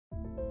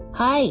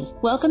Hi,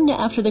 welcome to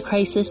After the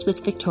Crisis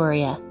with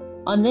Victoria.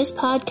 On this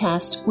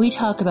podcast, we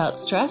talk about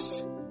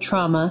stress,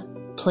 trauma,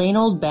 plain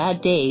old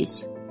bad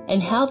days,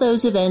 and how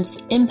those events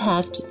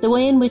impact the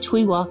way in which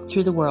we walk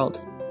through the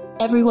world.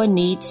 Everyone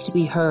needs to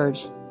be heard,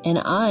 and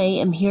I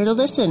am here to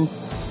listen.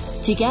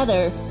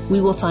 Together,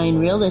 we will find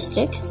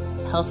realistic,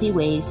 healthy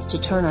ways to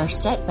turn our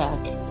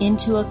setback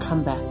into a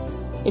comeback.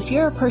 If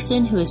you're a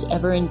person who has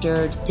ever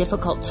endured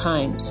difficult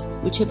times,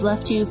 which have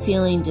left you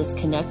feeling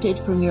disconnected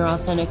from your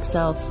authentic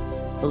self,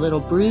 a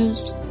little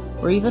bruised,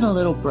 or even a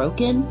little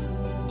broken,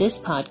 this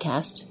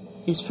podcast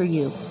is for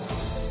you.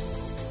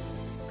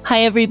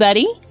 Hi,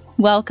 everybody.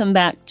 Welcome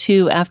back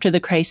to After the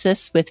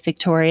Crisis with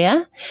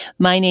Victoria.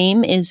 My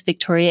name is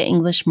Victoria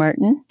English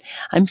Martin.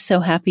 I'm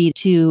so happy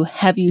to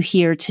have you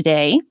here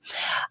today.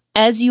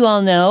 As you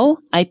all know,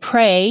 I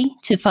pray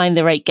to find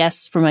the right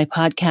guests for my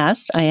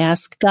podcast. I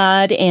ask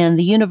God and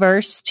the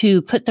universe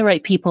to put the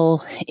right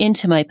people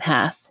into my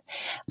path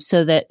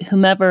so that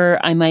whomever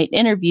I might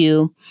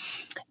interview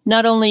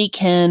not only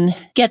can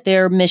get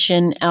their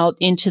mission out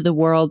into the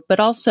world, but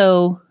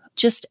also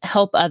just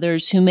help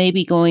others who may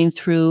be going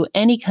through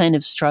any kind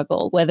of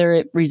struggle, whether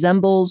it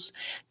resembles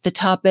the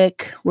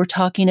topic we're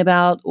talking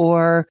about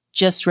or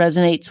just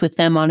resonates with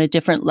them on a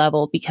different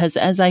level. Because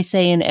as I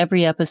say in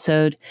every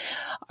episode,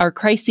 our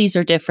crises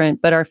are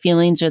different, but our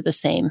feelings are the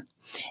same.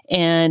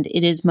 And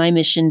it is my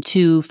mission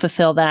to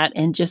fulfill that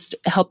and just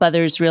help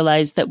others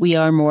realize that we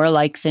are more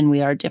alike than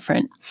we are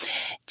different.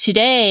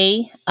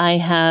 Today, I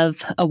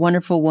have a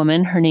wonderful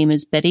woman. Her name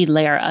is Betty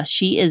Lara.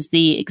 She is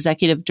the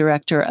executive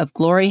director of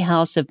Glory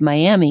House of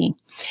Miami.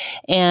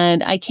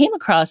 And I came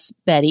across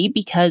Betty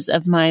because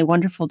of my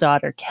wonderful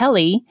daughter,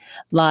 Kelly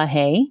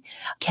Lahaye.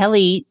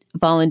 Kelly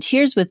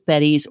volunteers with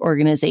Betty's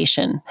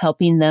organization,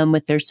 helping them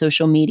with their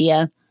social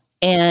media.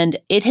 And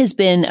it has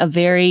been a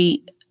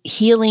very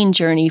healing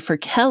journey for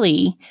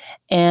Kelly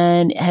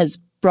and has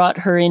brought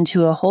her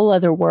into a whole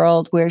other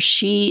world where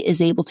she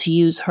is able to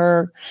use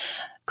her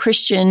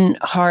Christian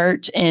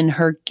heart and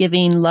her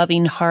giving,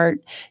 loving heart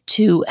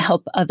to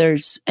help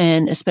others,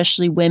 and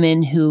especially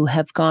women who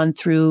have gone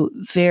through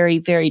very,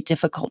 very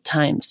difficult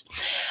times.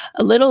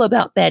 A little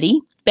about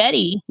Betty.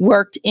 Betty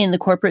worked in the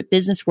corporate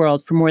business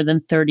world for more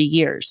than 30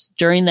 years.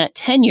 During that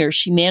tenure,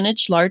 she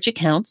managed large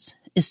accounts,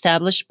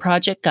 established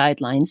project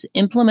guidelines,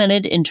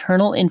 implemented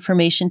internal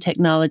information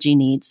technology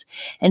needs,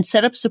 and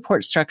set up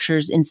support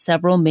structures in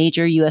several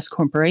major U.S.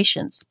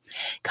 corporations.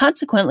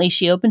 Consequently,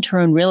 she opened her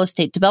own real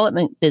estate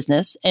development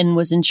business and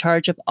was in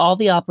charge of all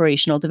the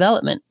operational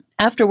development.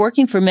 After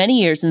working for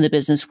many years in the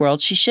business world,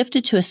 she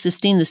shifted to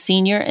assisting the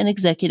senior and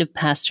executive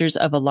pastors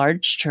of a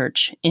large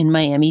church in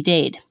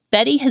Miami-Dade.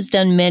 Betty has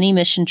done many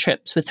mission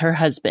trips with her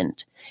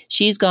husband.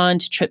 She's gone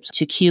to trips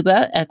to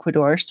Cuba,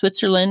 Ecuador,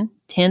 Switzerland,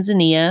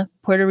 Tanzania,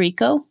 Puerto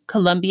Rico,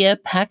 Colombia,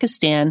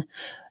 Pakistan,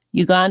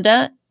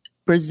 Uganda,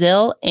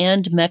 Brazil,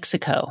 and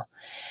Mexico.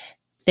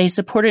 They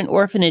support an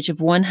orphanage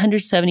of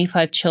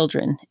 175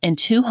 children and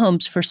 2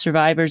 homes for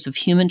survivors of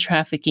human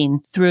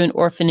trafficking through an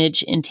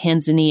orphanage in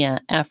Tanzania,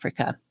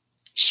 Africa.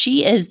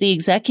 She is the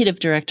executive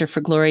director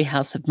for Glory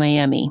House of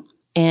Miami,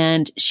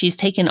 and she's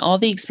taken all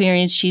the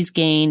experience she's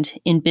gained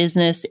in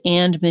business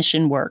and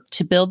mission work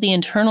to build the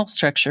internal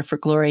structure for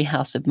Glory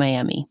House of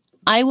Miami.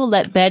 I will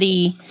let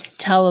Betty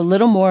tell a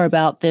little more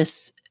about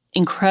this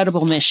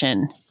incredible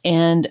mission.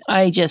 And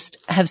I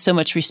just have so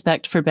much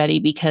respect for Betty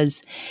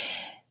because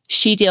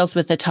she deals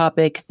with a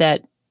topic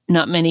that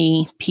not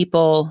many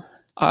people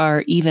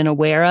are even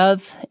aware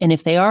of. And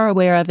if they are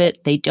aware of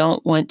it, they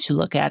don't want to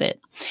look at it.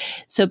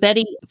 So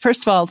Betty,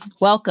 first of all,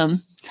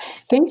 welcome.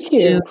 Thank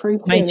you. To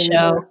my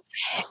show.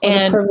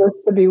 What a privilege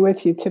to be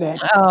with you today.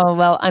 Oh,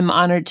 well, I'm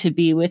honored to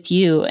be with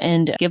you,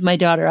 and give my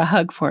daughter a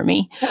hug for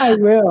me. I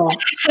will.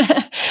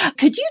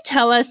 Could you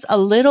tell us a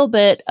little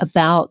bit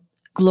about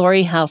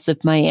Glory House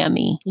of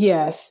Miami?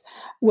 Yes.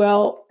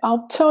 Well,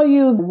 I'll tell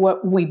you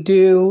what we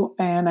do,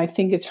 and I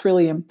think it's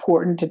really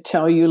important to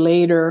tell you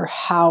later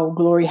how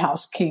Glory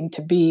House came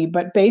to be.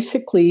 But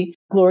basically,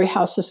 Glory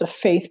House is a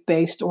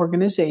faith-based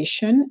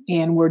organization,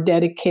 and we're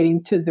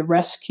dedicating to the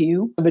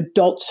rescue of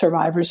adult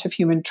survivors of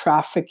human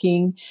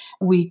trafficking.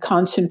 We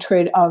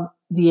concentrate on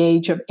the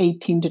age of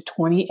 18 to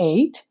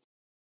 28.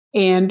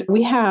 And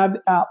we have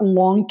a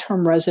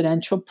long-term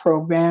residential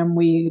program.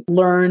 We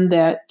learn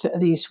that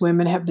these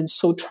women have been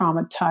so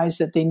traumatized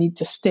that they need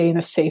to stay in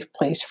a safe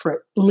place for at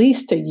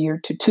least a year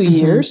to 2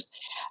 years.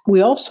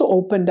 We also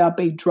opened up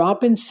a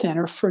drop-in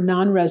center for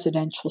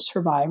non-residential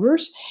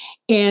survivors.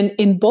 And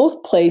in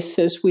both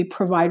places, we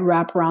provide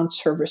wraparound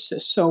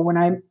services. So when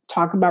I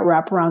talk about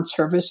wraparound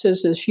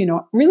services, is,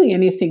 really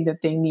anything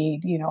that they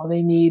need.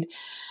 They need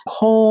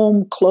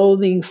home,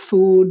 clothing,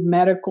 food,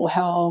 medical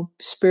help,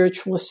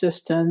 spiritual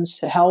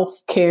assistance,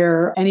 health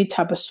care, any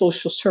type of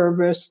social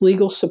service,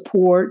 legal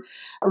support,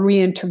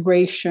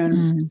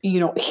 reintegration.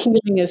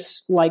 Healing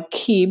is like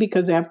key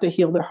because they have to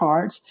heal their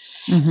hearts.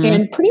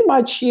 And pretty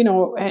much,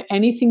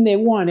 anything they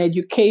want,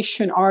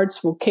 education, arts,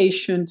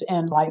 vocations,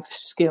 and life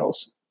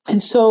skills.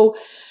 And so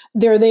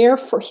they're there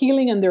for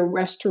healing and their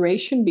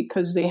restoration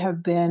because they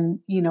have been,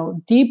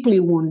 deeply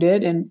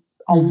wounded and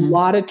a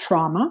lot of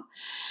trauma.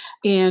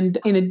 And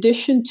in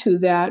addition to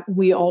that,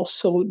 we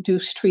also do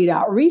street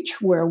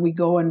outreach where we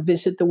go and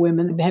visit the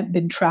women that have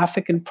been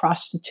trafficked and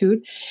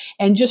prostitute.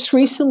 And just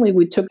recently,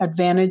 we took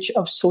advantage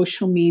of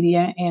social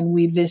media and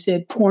we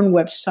visit porn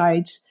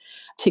websites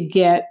to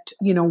get,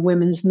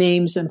 women's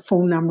names and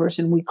phone numbers,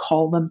 and we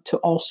call them to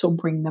also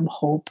bring them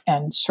hope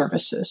and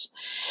services.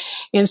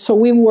 And so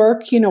we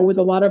work, with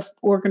a lot of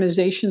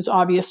organizations.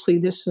 Obviously,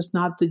 this is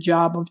not the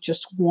job of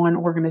just one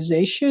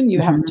organization. You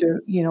have to,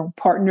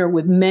 partner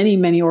with many,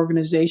 many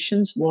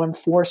organizations, law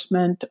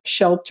enforcement,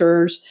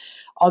 shelters,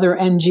 other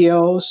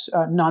NGOs,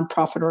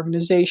 nonprofit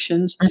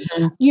organizations,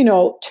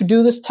 to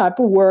do this type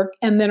of work.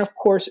 And then, of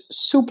course,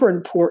 super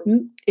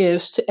important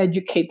is to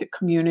educate the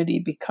community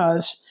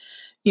because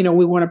we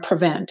want to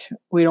prevent.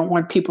 We don't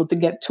want people to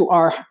get to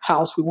our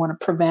house. We want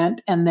to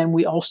prevent. And then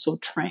we also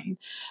train.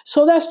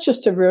 So that's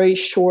just a very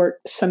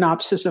short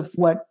synopsis of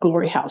what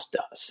Glory House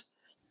does.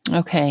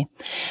 Okay.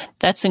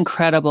 That's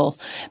incredible.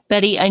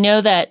 Betty, I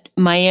know that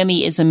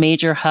Miami is a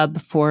major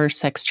hub for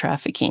sex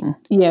trafficking.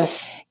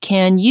 Yes.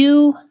 Can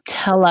you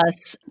tell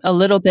us a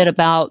little bit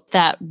about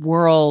that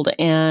world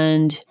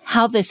and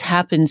how this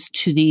happens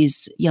to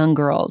these young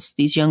girls,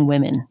 these young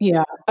women?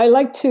 Yeah. I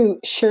like to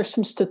share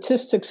some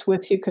statistics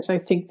with you because I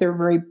think they're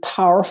very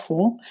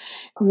powerful.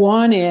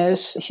 One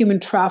is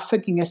human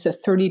trafficking is a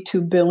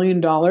 $32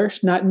 billion,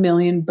 not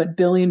million, but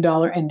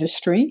billion-dollar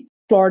industry.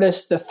 Florida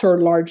is the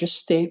third largest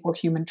state where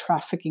human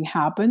trafficking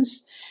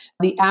happens.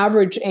 The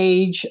average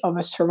age of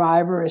a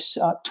survivor is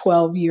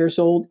 12 years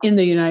old in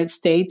the United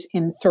States.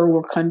 In third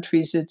world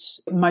countries,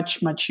 it's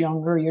much, much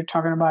younger. You're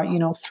talking about,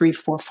 3,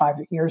 4, 5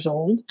 years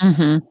old.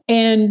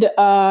 And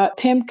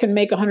pimp can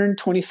make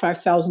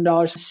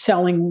 $125,000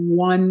 selling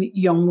one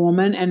young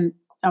woman. And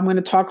I'm going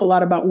to talk a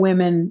lot about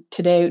women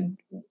today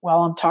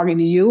while I'm talking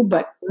to you,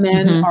 but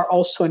men are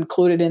also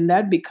included in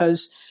that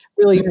because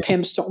really,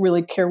 pimps don't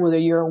really care whether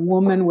you're a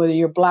woman, whether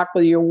you're Black,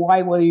 whether you're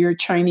white, whether you're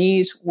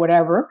Chinese,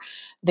 whatever.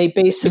 They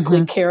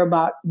basically care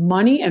about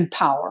money and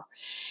power.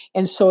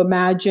 And so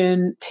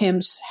imagine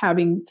pimps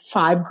having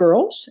 5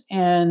 girls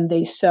and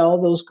they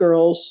sell those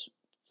girls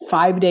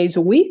 5 days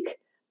a week,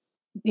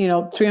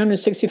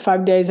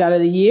 365 days out of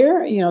the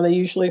year. They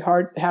usually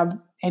have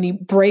any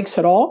breaks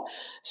at all.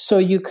 So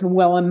you can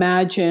well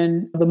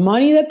imagine the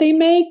money that they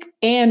make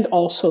and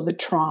also the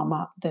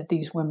trauma that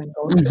these women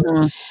go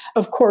through.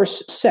 Of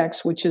course,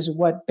 sex, which is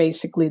what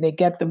basically they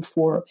get them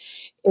for,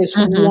 is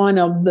one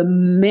of the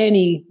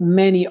many,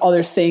 many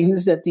other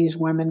things that these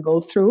women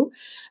go through.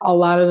 A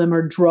lot of them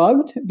are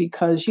drugged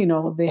because,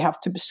 they have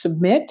to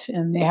submit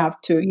and they have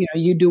to,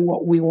 you do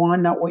what we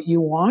want, not what you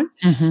want.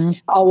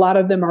 A lot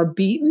of them are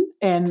beaten.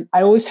 And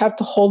I always have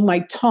to hold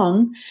my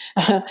tongue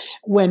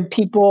when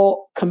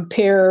people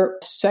compare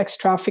sex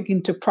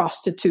trafficking to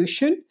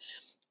prostitution.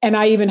 And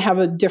I even have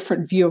a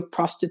different view of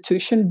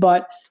prostitution,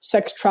 but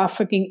sex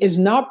trafficking is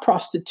not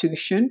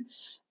prostitution.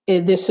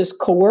 This is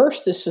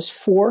coerced, this is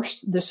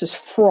forced, this is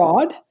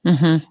fraud.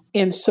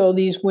 And so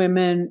these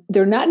women,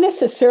 they're not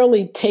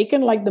necessarily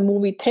taken like the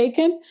movie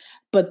Taken,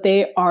 but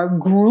they are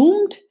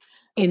groomed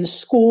in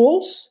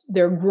schools,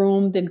 they're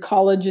groomed in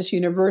colleges,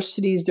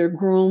 universities, they're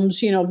groomed,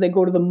 they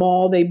go to the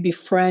mall, they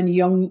befriend,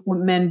 young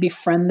men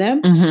befriend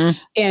them.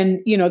 And,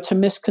 it's a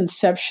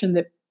misconception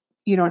that,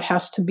 it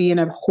has to be in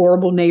a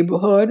horrible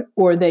neighborhood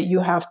or that you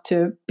have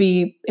to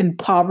be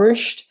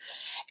impoverished.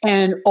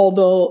 And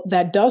although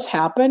that does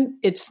happen,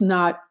 it's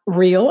not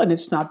real and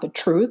it's not the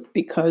truth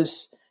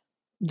because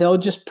they'll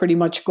just pretty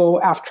much go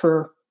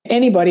after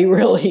anybody,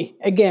 really.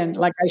 Again,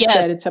 like I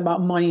said, it's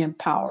about money and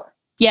power.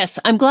 Yes,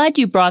 I'm glad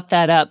you brought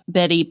that up,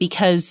 Betty,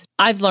 because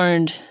I've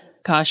learned,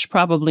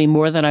 probably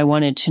more than I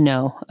wanted to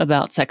know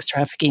about sex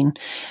trafficking,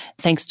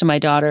 thanks to my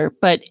daughter.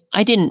 But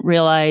I didn't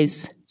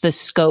realize the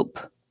scope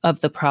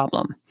of the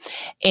problem.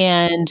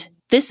 And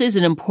this is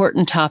an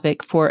important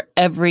topic for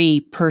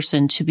every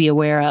person to be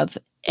aware of.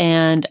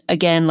 And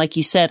again, like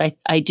you said,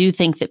 I do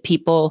think that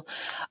people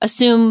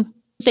assume,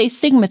 they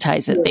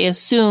stigmatize it. They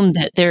assume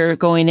that they're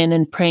going in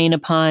and preying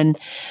upon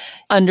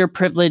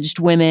underprivileged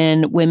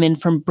women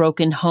from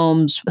broken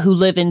homes who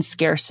live in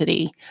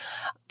scarcity.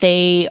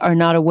 They are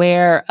not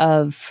aware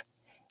of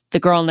the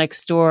girl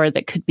next door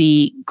that could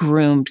be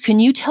groomed. Can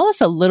you tell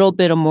us a little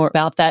bit more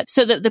about that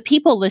so that the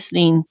people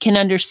listening can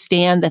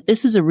understand that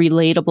this is a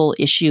relatable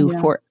issue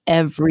for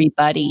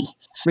everybody,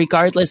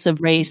 regardless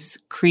of race,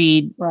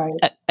 creed,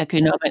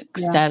 economic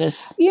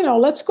status?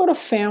 Let's go to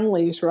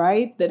families,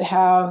 right, that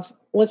have,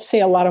 let's say,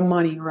 a lot of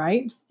money,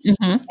 right?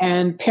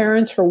 And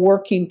parents are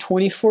working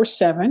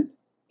 24/7.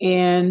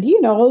 And,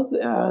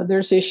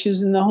 there's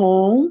issues in the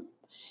home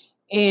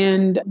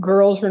and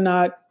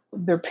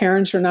their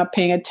parents are not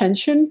paying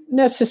attention,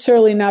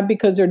 necessarily not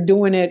because they're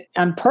doing it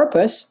on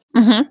purpose.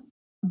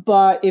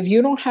 But if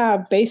you don't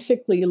have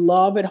basically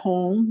love at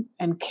home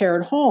and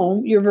care at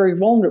home, you're very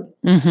vulnerable.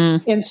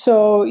 And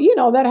so,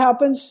 that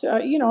happens.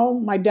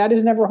 My dad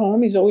is never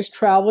home. He's always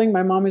traveling.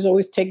 My mom is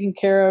always taking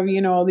care of,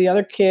 the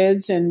other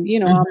kids. And,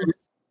 I'm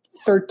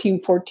 13,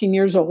 14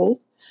 years old.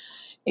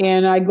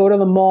 and I go to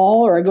the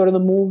mall or I go to the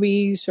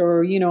movies,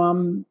 or,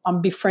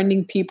 I'm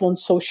befriending people on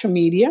social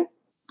media,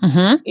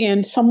 Mm-hmm.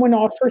 and someone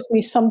offers me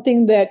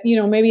something that,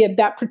 maybe at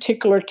that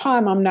particular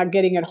time I'm not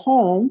getting at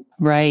home.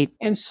 Right.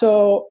 And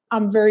so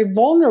I'm very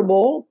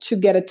vulnerable to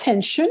get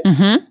attention,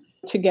 Mm-hmm.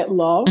 to get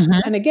love. Mm-hmm.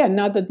 And again,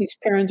 not that these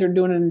parents are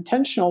doing it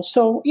intentional.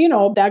 So,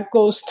 that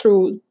goes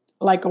through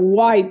like a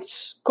wide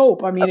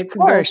scope. I mean, Of it could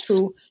go course.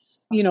 through,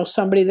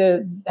 somebody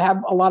that have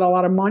a lot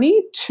of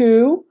money,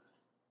 to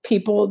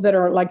people that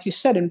are, like you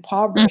said,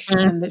 impoverished,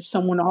 Mm-hmm. and that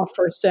someone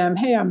offers them,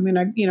 hey, I'm going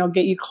to,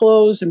 get you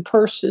clothes and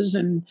purses,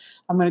 and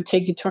I'm going to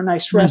take you to a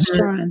nice Mm-hmm.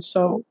 restaurant. And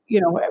so,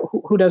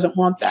 who doesn't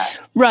want that?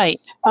 Right.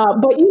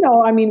 But,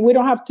 I mean, we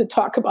don't have to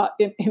talk about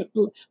it.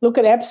 Look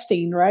at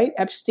Epstein, right?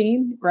 A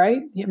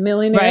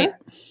millionaire,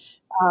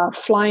 Right.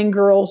 flying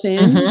girls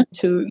in Mm-hmm.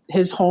 to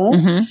his home,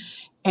 Mm-hmm.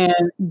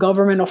 and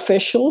government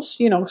officials,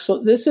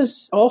 so this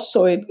is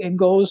also, it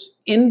goes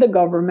in the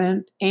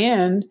government,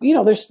 and,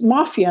 there's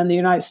mafia in the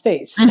United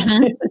States.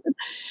 Mm-hmm.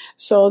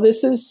 So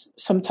this is,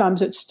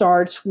 sometimes it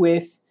starts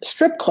with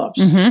strip clubs,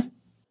 Mm-hmm.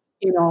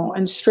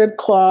 and strip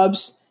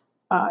clubs.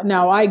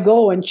 Now I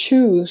go and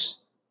choose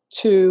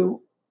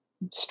to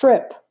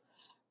strip,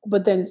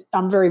 but then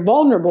I'm very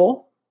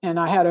vulnerable. And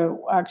I had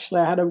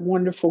a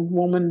wonderful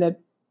woman that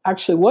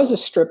actually was a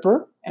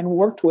stripper and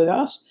worked with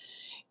us.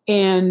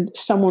 And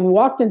someone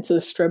walked into the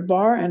strip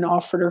bar and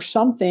offered her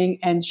something.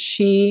 And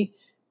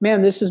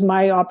this is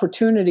my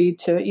opportunity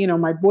to,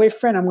 my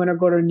boyfriend, I'm going to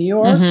go to New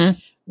York. Mm-hmm.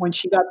 When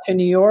she got to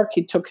New York,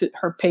 he took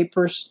her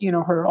papers,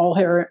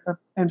 her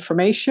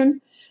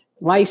information,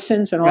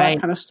 license, and all Right.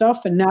 that kind of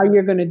stuff. And now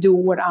you're going to do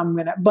what I'm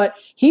going to. But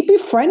he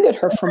befriended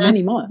her for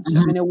many months.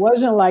 Mm-hmm. I mean, it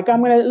wasn't like we're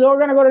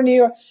going to go to New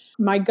York.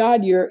 My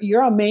God,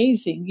 you're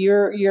amazing.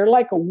 You're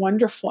like a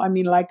wonderful. I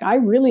mean, like, I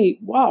really,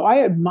 wow,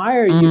 I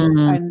admire you.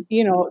 Mm-hmm.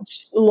 And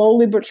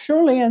slowly but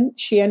surely, and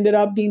she ended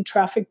up being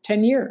trafficked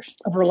 10 years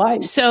of her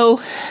life.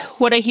 So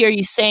what I hear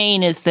you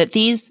saying is that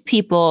these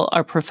people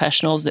are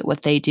professionals at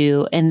what they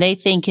do, and they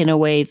think in a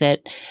way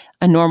that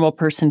a normal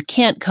person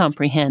can't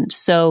comprehend.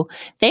 So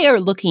they are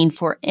looking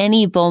for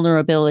any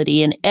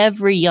vulnerability, and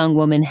every young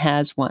woman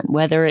has one,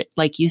 whether it,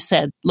 like you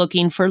said,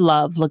 looking for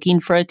love,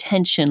 looking for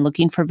attention,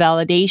 looking for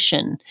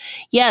validation.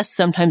 Yes,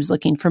 sometimes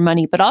looking for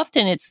money, but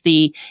often it's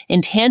the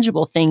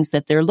intangible things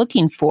that they're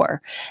looking for.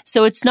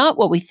 So it's not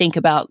what we think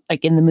about,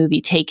 like in the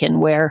movie Taken,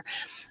 where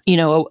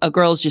a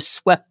girl's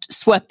just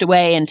swept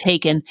away and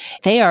taken.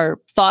 They are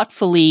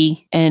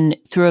thoughtfully and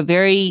through a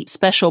very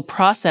special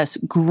process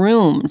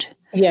groomed.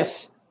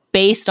 Yes.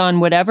 Based on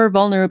whatever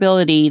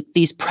vulnerability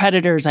these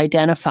predators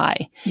identify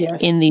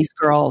in these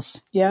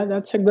girls. Yeah,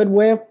 that's a good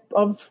way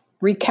of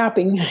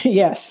recapping.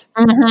 Yes.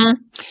 Mm-hmm.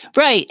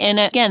 Right. And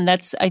again,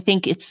 I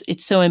think it's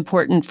so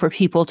important for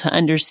people to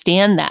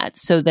understand that,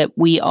 so that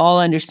we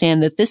all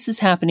understand that this is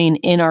happening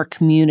in our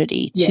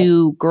community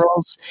to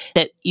girls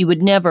that you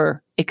would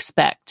never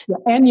expect. Yeah.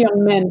 And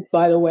young men,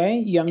 by the way.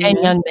 Young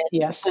men.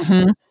 Yes.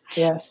 Mm-hmm.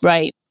 Yes.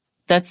 Right.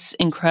 That's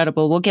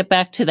incredible. We'll get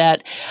back to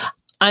that.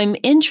 I'm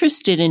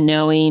interested in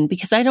knowing,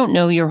 because I don't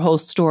know your whole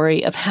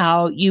story of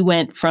how you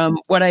went from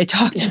what I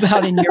talked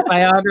about in your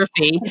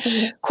biography,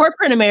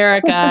 corporate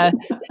America,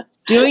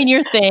 doing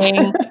your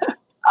thing.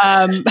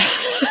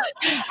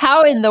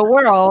 How in the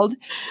world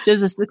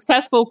does a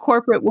successful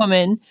corporate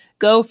woman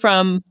go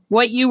from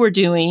what you were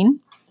doing?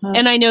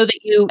 And I know that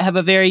you have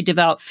a very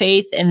devout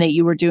faith and that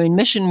you were doing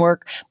mission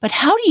work, but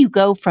how do you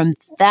go from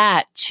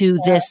that to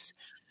this,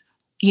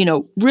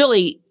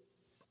 really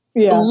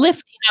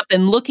lifting up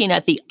and looking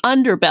at the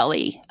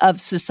underbelly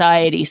of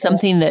society,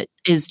 something that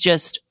is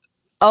just,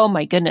 oh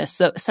my goodness,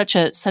 such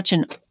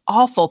an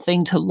awful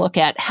thing to look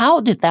at. How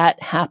did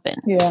that happen?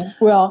 Yeah.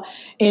 Well,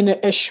 in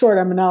a short,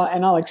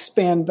 I'll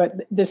expand, but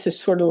this is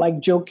sort of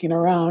like joking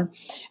around.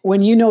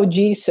 When you know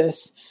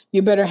Jesus,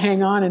 you better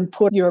hang on and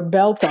put your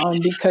belt on,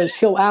 because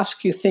he'll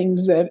ask you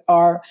things that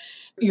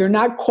you're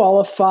not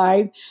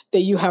qualified,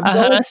 that you have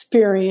no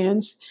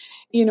experience.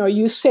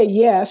 You say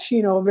yes,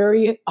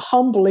 very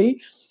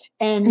humbly.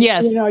 And,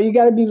 you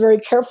got to be very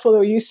careful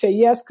that you say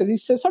yes, because he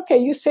says, okay,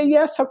 you say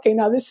yes. Okay,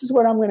 now this is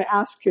what I'm going to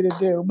ask you to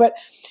do. But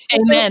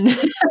Amen.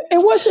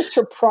 It was a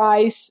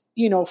surprise,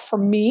 for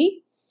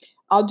me.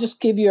 I'll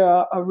just give you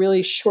a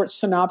really short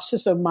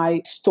synopsis of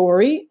my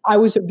story. I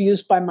was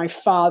abused by my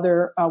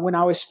father when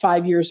I was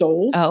 5 years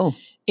old. Oh.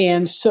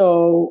 And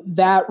so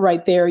that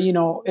right there,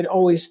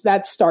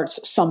 that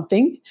starts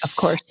something. Of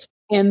course.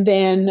 And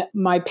then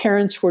my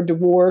parents were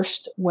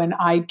divorced when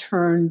I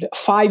turned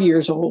 5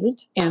 years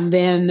old. And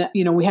then,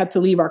 we had to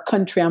leave our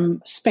country. I'm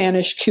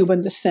Spanish,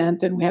 Cuban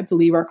descent, and we had to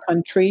leave our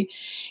country.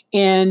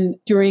 And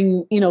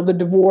during, the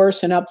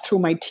divorce and up through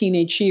my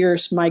teenage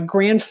years, my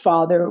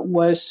grandfather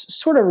was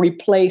sort of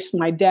replaced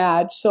my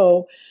dad.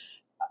 So,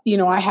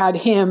 I had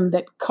him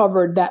that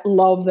covered that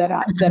love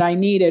that I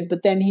needed.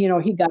 But then,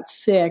 he got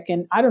sick,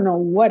 and I don't know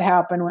what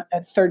happened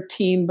at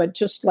 13, but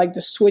just like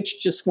the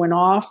switch just went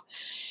off.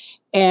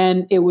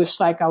 And it was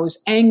like I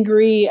was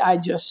angry. I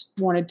just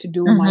wanted to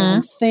do my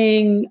own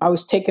thing. I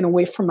was taken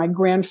away from my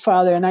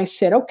grandfather. And I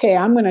said, okay,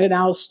 I'm going to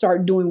now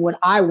start doing what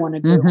I want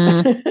to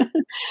do.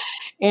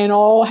 And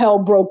all hell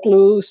broke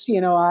loose.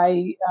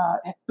 I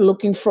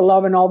looking for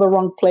love in all the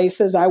wrong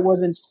places. I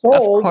wasn't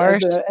sold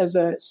as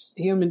a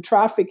human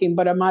trafficking,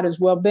 but I might as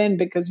well been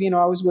because,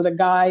 I was with a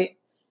guy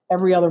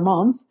every other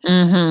month,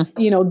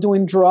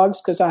 doing drugs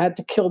because I had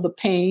to kill the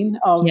pain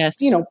of,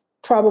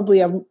 probably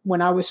when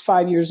I was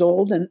 5 years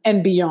old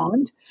and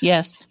beyond.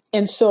 Yes.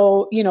 And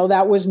so,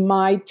 that was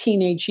my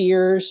teenage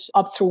years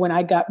up through when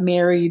I got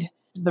married.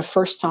 The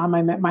first time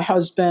I met my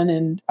husband,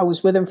 and I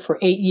was with him for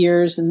 8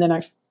 years. And then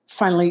I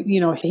finally,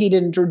 he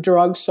didn't do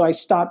drugs. So I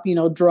stopped,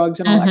 drugs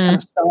and all that kind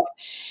of stuff.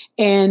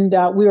 And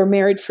we were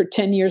married for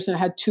 10 years and I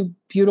had 2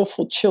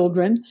 beautiful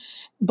children.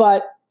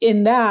 But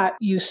in that,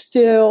 you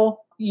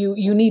still,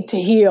 you need to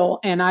heal.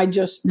 And I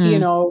just,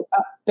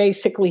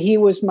 basically he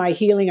was my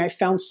healing. I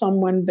found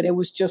someone, but it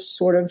was just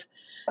sort of,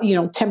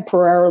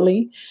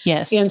 temporarily.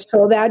 Yes. And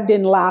so that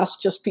didn't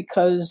last just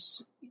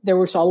because there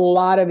was a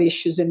lot of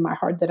issues in my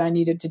heart that I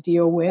needed to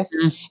deal with.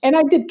 And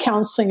I did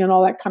counseling and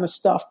all that kind of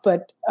stuff,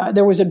 but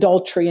there was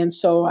adultery. And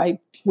so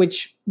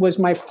which was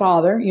my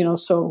father,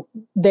 so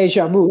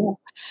deja vu.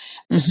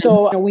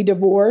 So we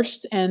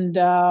divorced, and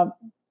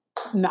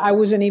I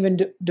wasn't even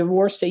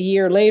divorced a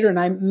year later, and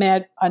I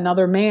met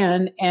another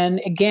man.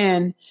 And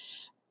again,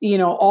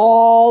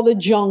 all the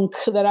junk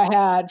that I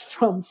had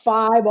from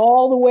 5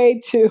 all the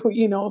way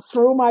to,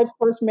 through my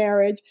first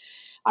marriage,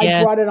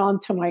 I brought it on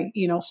to my,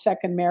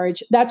 second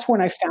marriage. That's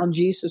when I found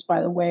Jesus,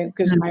 by the way,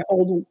 because my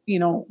old,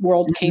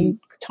 world came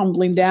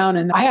tumbling down,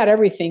 and I had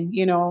everything.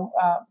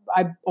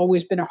 I've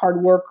always been a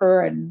hard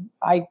worker, and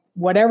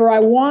whatever I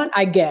want,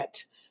 I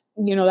get.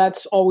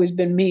 That's always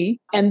been me.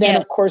 And then,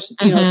 of course,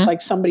 it's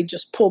like somebody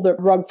just pulled the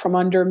rug from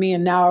under me,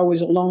 and now I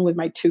was alone with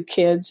my 2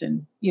 kids,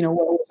 and what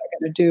was I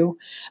going to do?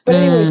 But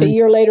anyways, a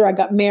year later, I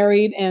got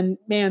married, and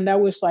man, that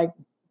was like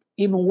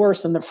even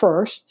worse than the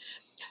first.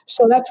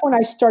 So that's when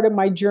I started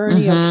my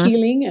journey of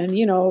healing.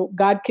 And,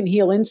 God can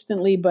heal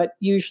instantly, but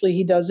usually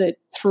he does it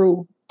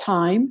through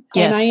time.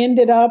 Yes. And I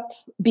ended up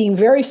being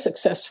very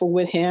successful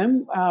with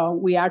him.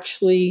 We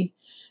actually,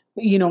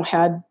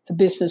 had the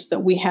business that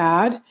we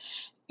had.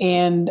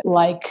 And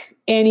like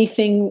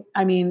anything,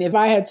 I mean, if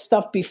I had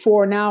stuff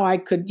before now, I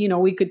could,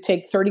 we could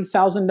take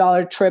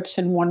 $30,000 trips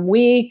in 1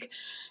 week.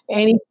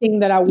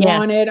 Anything that I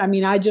wanted. I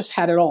mean, I just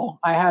had it all.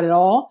 I had it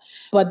all.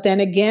 But then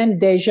again,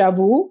 deja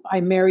vu.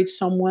 I married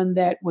someone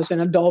that was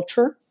an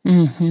adulterer.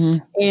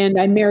 And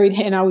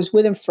I was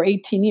with him for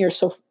 18 years.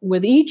 So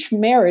with each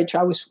marriage,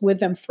 I was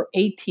with them for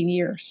 18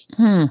 years.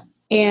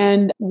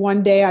 And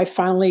one day I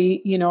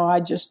finally, I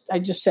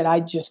just said, I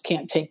just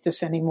can't take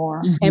this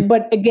anymore.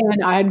 But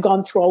again, I had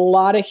gone through a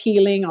lot of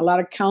healing, a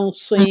lot of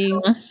counseling,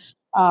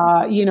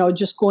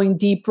 just going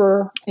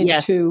deeper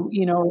into,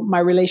 my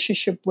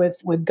relationship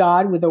with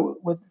God, with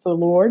the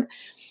Lord.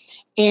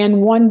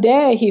 And one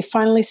day he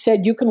finally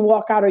said, you can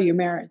walk out of your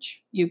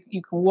marriage. You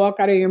can walk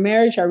out of your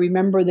marriage. I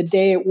remember the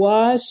day it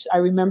was. I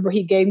remember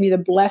he gave me the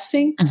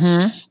blessing.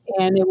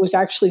 And it was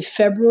actually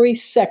February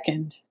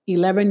 2nd,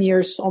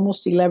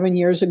 almost 11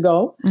 years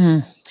ago.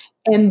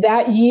 And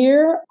that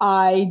year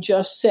I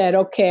just said,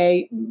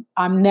 okay,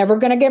 I'm never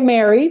going to get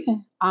married.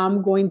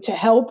 I'm going to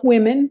help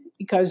women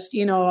because,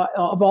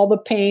 of all the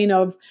pain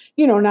of,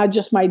 not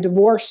just my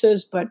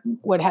divorces, but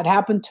what had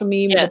happened to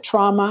me, the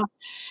trauma.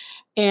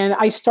 And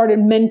I started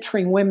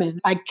mentoring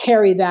women. I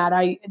carry that.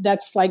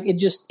 That's like,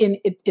 it's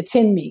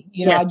in me,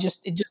 it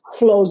just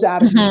flows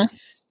out of me.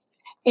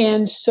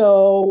 And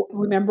so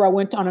remember I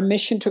went on a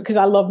mission tour because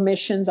I love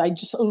missions. I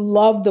just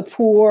love the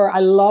poor. I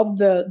love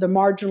the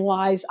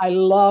marginalized.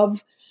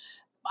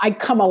 I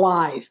come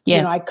alive.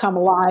 I come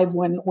alive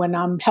when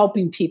I'm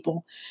helping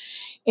people.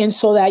 And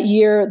so that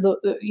year,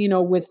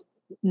 with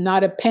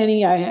not a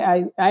penny,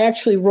 I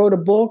actually wrote a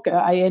book.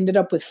 I ended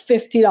up with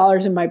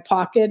 $50 in my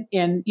pocket,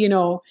 and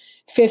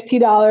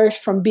 $50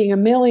 from being a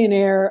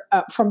millionaire,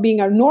 from being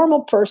a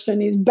normal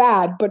person is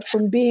bad, but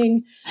from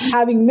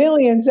having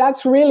millions,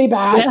 that's really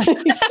bad.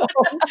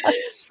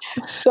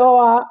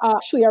 So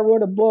actually, I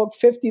wrote a book,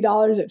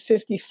 $50 at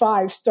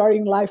 55,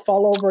 starting life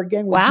all over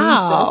again with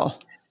Jesus.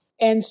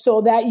 And so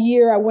that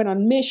year I went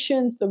on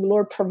missions. The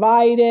Lord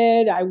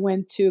provided. I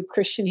went to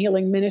Christian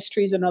Healing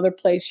Ministries, another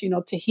place,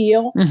 to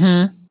heal.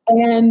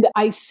 And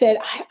I said,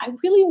 I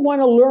really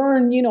want to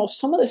learn,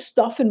 some of the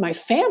stuff in my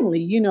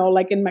family,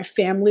 like in my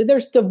family,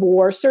 there's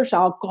divorce, there's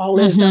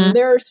alcoholism,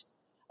 there's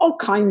all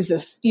kinds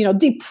of,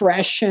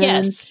 depression,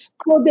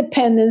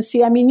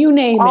 codependency. I mean, you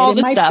name it.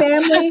 In my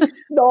family,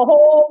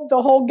 the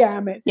whole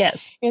gamut.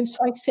 Yes. And so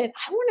I said,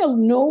 I want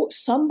to know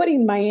somebody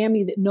in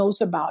Miami that knows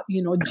about,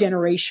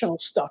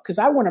 generational stuff, because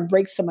I want to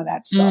break some of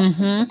that stuff.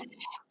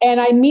 And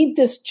I meet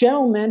this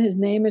gentleman. His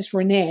name is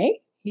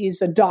Rene.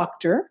 He's a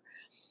doctor.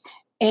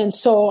 And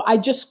so I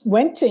just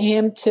went to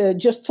him to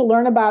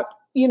learn about,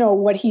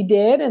 what he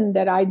did and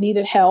that I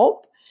needed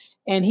help.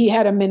 And he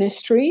had a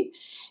ministry.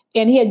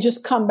 And he had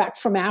just come back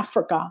from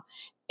Africa.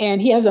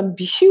 And he has a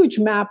huge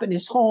map in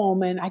his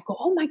home. And I go,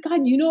 oh my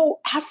God,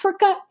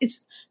 Africa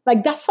is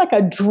like, that's like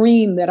a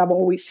dream that I've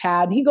always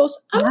had. He goes,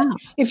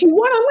 if you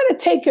want, I'm going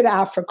to take you to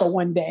Africa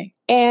one day.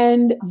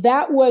 And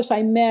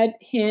I met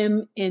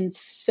him in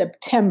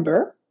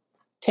September,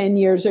 10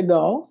 years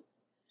ago.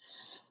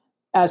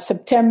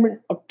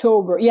 September,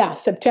 October,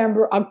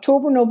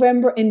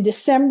 November, and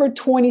December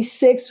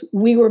 26th,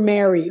 we were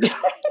married.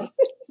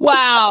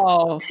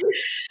 Wow.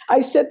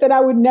 I said that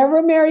I would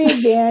never marry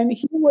again.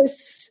 He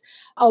was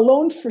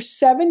alone for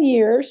 7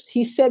 years.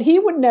 He said he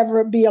would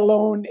never be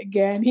alone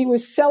again. He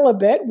was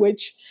celibate,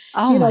 which,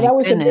 that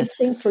was a big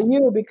thing for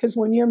you, because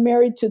when you're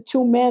married to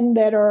two men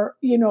that are,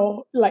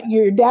 like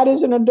your dad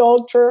is an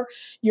adulterer,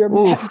 your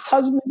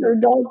husband's an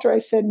adulterer. I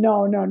said,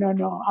 no.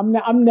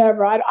 I'm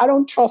never, I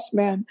don't trust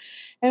men.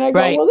 And I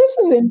go, well, this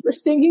is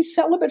interesting. He's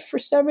celibate for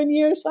 7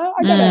 years. I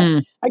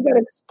gotta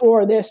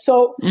explore this.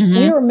 So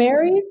we were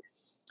married,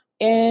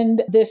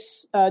 and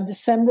this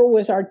December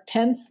was our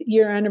 10th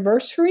year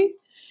anniversary.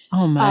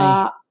 Oh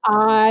my!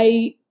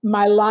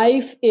 My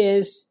life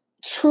is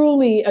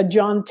truly a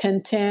John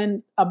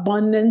 10:10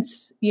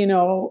 abundance.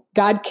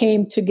 God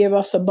came to give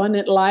us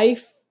abundant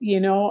life.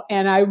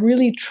 And I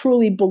really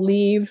truly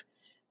believe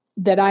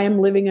that I am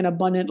living an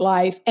abundant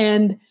life.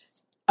 And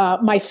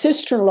my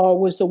sister-in-law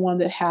was the one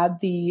that had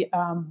the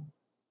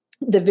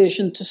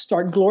vision to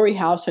start Glory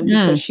House, and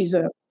because she's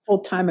a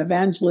full-time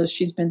evangelist,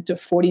 she's been to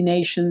 40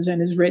 nations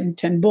and has written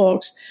 10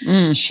 books.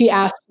 She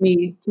asked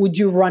me, "Would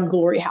you run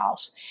Glory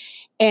House?"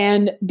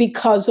 And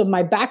because of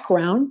my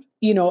background,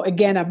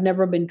 again, I've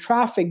never been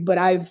trafficked, but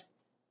I've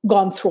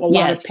gone through a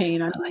lot of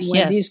pain. I mean,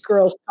 when these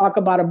girls talk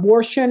about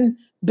abortion,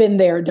 been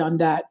there, done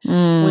that.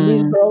 When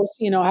these girls,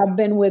 have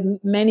been with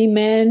many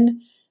men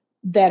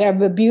that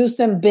have abused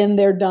them, been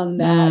there, done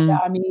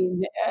that. I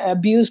mean,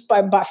 abused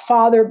by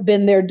father,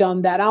 been there,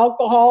 done that.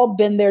 Alcohol,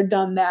 been there,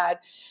 done that.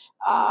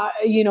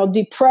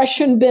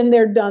 Depression, been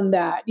there, done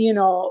that.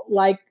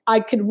 Like I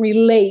could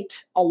relate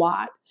a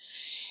lot.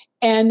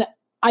 And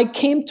I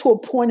came to a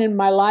point in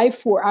my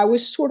life where I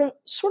was sort of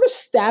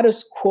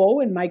status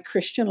quo in my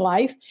Christian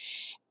life.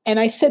 And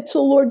I said to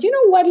the Lord, you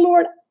know what,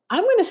 Lord,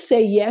 I'm going to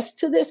say yes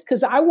to this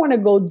because I want to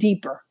go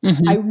deeper.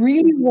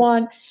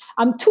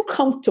 I'm too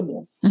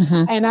comfortable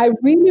and I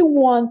really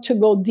want to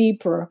go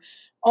deeper.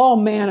 Oh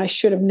man, I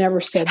should have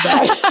never said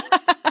that.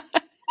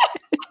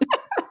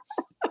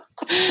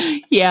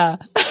 Yeah.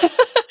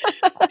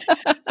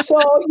 So,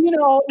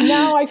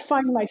 now I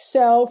find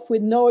myself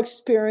with no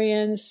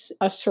experience,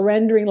 a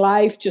surrendering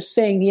life, just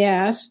saying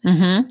yes,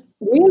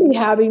 really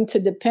having to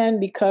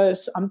depend,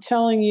 because I'm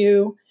telling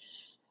you,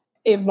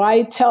 if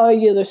I tell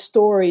you the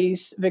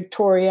stories,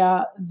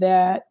 Victoria,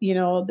 that,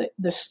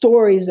 the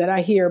stories that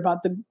I hear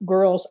about the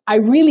girls, I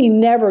really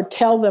never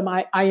tell them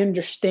I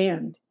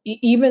understand.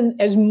 Even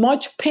as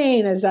much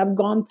pain as I've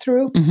gone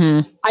through,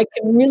 I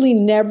can really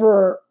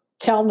never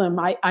tell them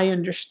I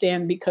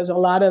understand, because a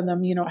lot of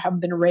them, have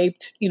been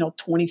raped,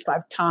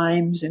 25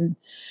 times and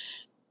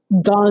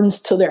guns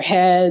to their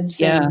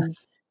heads. Yeah.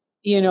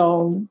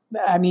 And,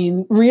 I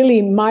mean,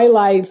 really my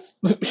life,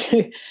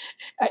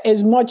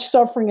 as much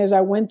suffering as I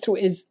went through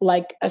is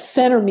like a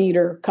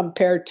centimeter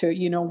compared to,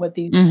 what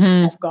these people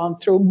have gone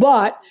through.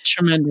 But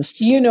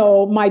tremendous,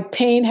 my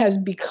pain has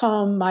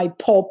become my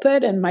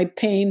pulpit, and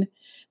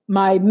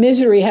my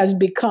misery has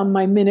become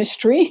my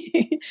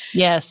ministry.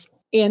 Yes.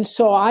 And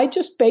so I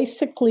just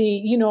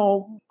basically,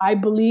 I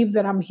believe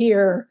that I'm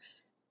here.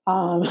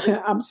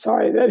 I'm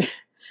sorry.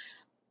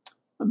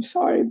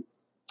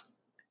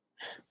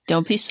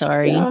 Don't be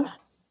sorry. Yeah.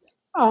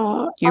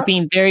 You're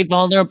being very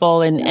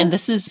vulnerable, and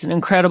this is an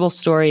incredible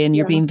story, and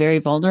you're being very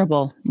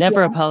vulnerable.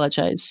 Never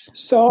apologize.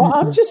 So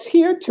I'm just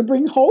here to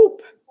bring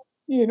hope,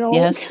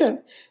 Yes.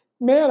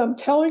 Man, I'm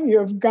telling you,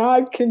 if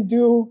God can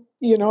do,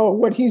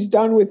 what he's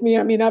done with me.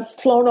 I mean, I've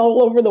flown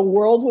all over the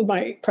world with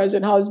my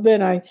present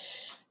husband.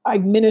 I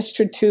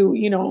ministered to,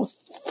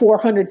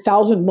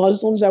 400,000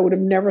 Muslims. I would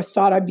have never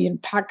thought I'd be in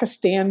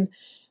Pakistan.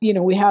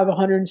 We have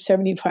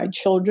 175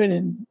 children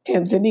in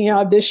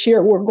Tanzania. This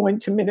year, we're going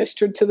to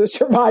minister to the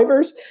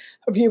survivors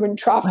of human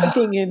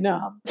trafficking in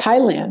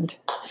Thailand.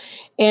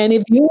 And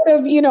if you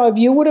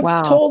would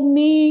have told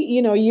me,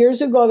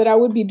 years ago that I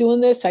would be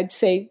doing this, I'd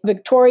say,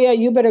 Victoria,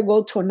 you better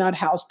go to a nut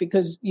house,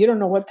 because you don't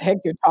know what the heck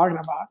you're talking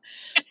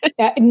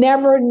about.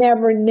 Never,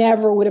 never,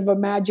 never would have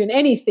imagined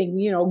anything,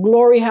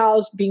 Glory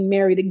House, being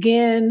married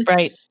again,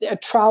 right?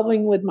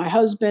 Traveling with my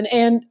husband.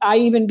 And I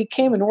even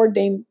became an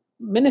ordained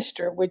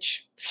minister,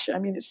 which, I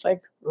mean, it's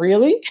like,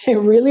 really?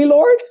 Really,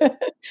 Lord?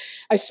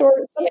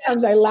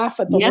 Sometimes I laugh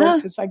at the Lord,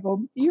 because I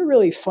go, you're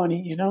really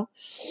funny,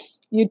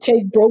 You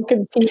take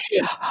broken people.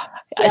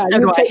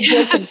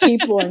 Broken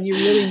people, and you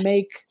really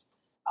make,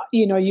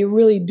 you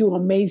really do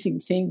amazing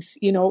things,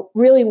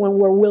 really, when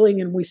we're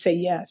willing and we say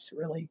yes,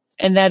 really.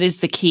 And that is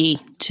the key,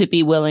 to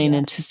be willing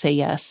and to say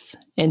yes,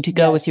 and to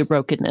go with your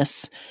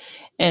brokenness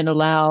and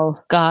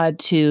allow God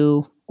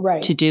to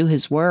do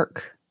his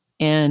work.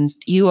 And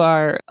you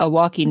are a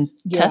walking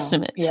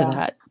testament to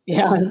that.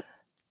 Yeah.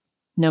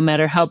 No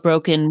matter how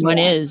broken one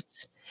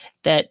is,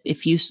 that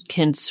if you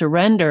can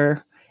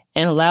surrender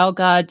and allow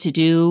God to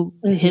do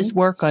his Mm-hmm.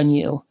 work on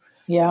you,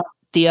 Yeah.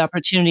 the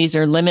opportunities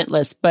are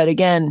limitless. But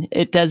again,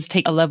 it does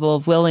take a level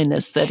of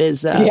willingness that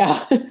is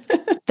Yeah.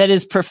 that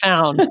is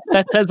profound.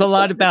 That says a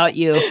lot about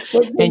you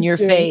Well, and thank your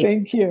you. faith.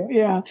 Thank you.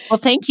 Yeah. Well,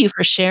 thank you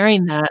for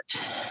sharing that.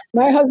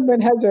 My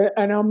husband has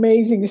an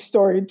amazing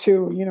story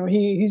too.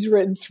 He's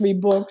written 3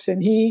 books,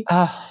 and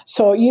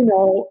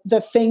Oh,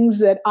 the things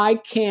that I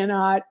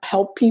cannot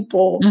help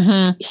people,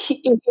 mhm.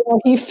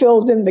 he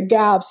fills in the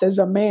gaps as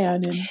a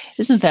man.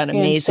 Isn't that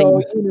And so,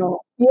 amazing?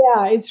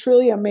 yeah, it's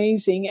really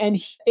amazing. And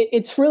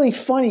it's really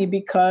funny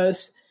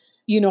because,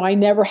 I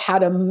never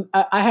had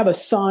I have a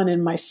son,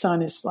 and my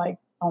son is like,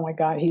 oh my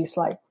God, he's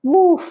like,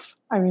 woof.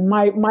 I mean,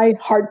 my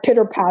heart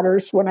pitter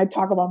patters when I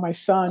talk about my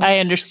son. I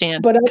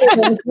understand. But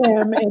other than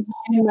him and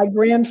my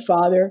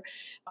grandfather,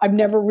 I've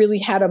never really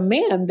had a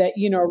man that,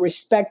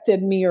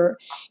 respected me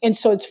and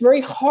so it's very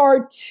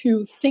hard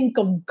to think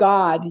of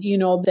God,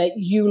 that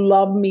you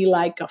love me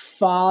like a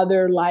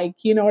father, like,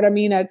 you know what I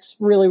mean? That's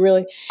really,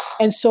 really.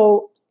 And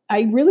so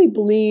I really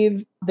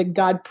believe that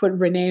God put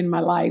Renee in my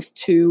life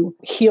to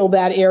heal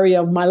that area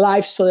of my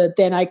life so that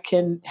then I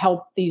can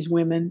help these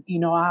women,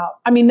 out.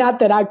 I mean, not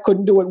that I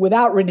couldn't do it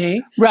without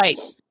Renee, Right.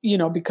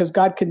 because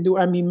God can do.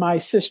 I mean, my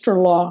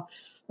sister-in-law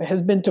has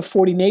been to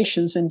 40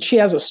 nations, and she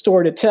has a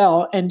story to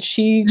tell, and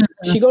she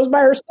goes by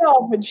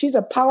herself, and she's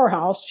a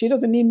powerhouse. She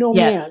doesn't need no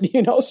Yes.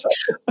 man, So.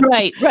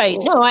 Right.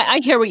 No,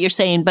 I hear what you're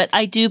saying, but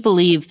I do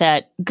believe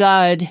that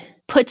God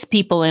puts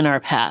people in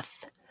our path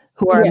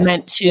who are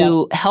meant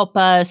to help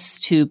us,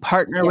 to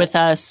partner with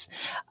us.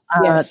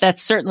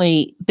 That's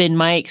certainly been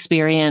my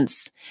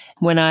experience.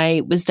 When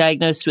I was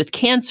diagnosed with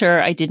cancer,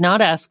 I did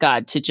not ask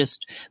God to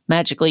just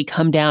magically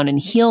come down and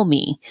heal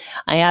me.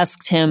 I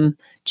asked him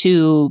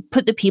to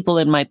put the people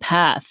in my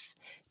path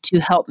to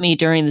help me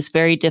during this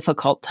very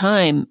difficult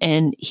time,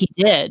 and he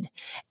did.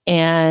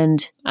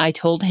 And I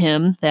told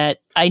him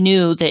that I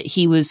knew that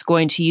he was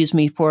going to use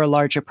me for a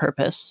larger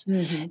purpose.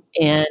 Mm-hmm.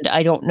 And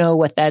I don't know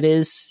what that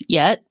is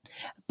yet,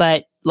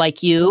 but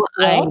like you,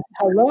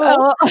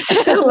 Hello.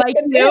 like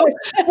you.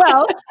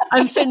 Well,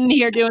 I'm sitting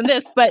here doing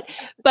this, but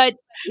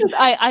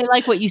I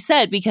like what you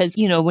said, because,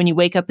 when you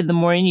wake up in the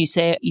morning, you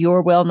say,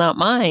 your will, not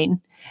mine.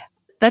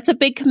 That's a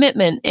big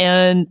commitment.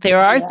 And there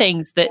are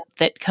things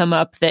that come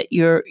up that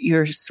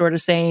you're sort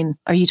of saying,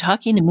 are you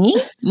talking to me?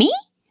 Me?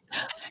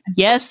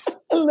 Yes,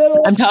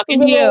 I'm talking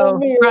to you.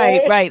 Me,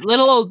 right.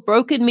 Little old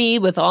broken me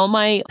with all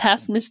my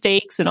past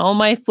mistakes and all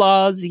my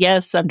flaws.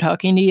 Yes, I'm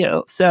talking to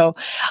you. So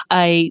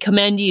I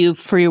commend you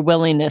for your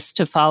willingness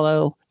to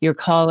follow your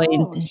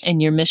calling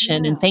and your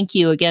mission. And thank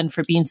you again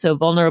for being so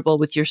vulnerable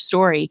with your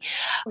story.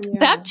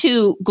 Back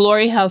to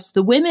Glory House,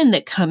 the women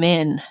that come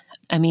in.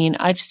 I mean,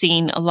 I've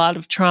seen a lot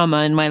of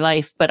trauma in my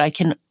life, but I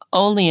can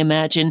only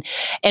imagine.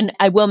 And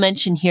I will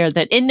mention here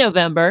that in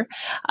November,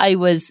 I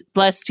was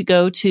blessed to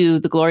go to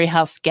the Glory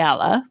House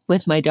Gala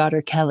with my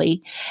daughter,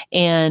 Kelly.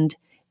 And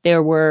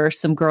there were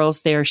some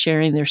girls there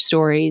sharing their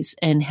stories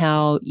and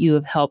how you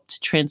have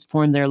helped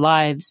transform their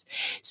lives.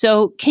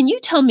 So can you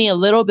tell me a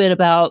little bit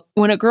about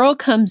when a girl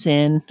comes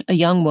in, a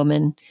young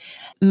woman,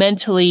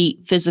 mentally,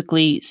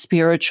 physically,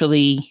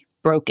 spiritually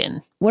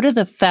broken? What are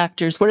the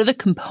factors? What are the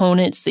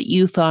components that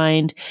you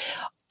find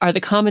are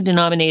the common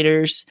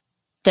denominators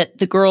that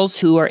the girls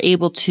who are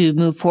able to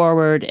move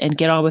forward and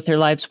get on with their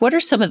lives, what are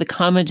some of the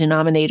common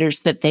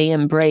denominators that they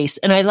embrace?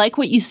 And I like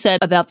what you said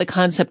about the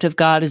concept of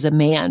God as a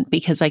man,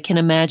 because I can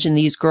imagine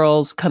these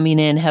girls coming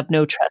in have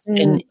no trust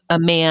in a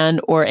man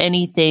or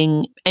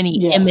anything,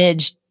 any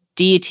image,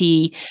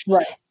 deity,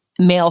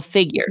 male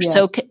figure.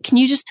 So can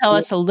you just tell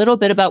us a little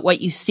bit about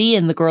what you see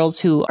in the girls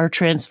who are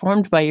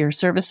transformed by your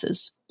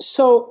services?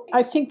 So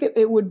I think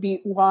it would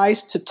be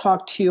wise to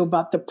talk to you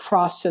about the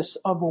process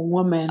of a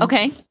woman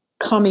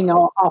coming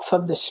off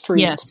of the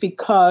streets,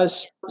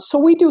 because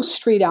we do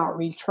street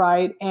outreach,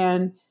 right?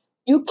 And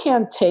you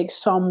can't take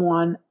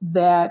someone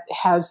that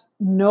has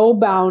no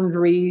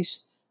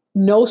boundaries,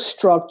 no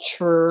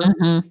structure,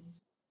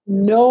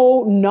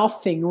 no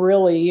nothing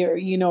really,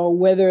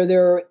 whether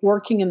they're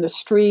working in the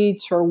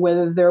streets or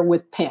whether they're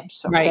with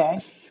pimps, okay?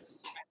 Right.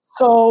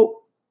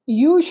 So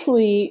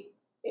usually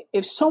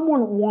if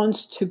someone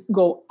wants to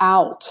go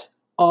out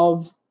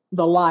of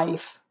the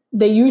life,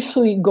 they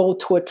usually go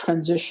to a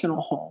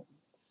transitional home.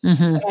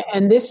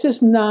 And this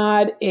is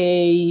not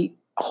a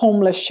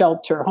homeless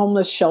shelter.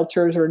 Homeless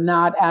shelters are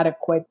not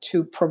adequate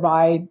to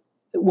provide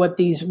what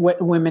these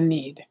women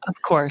need.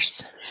 Of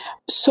course.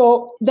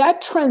 So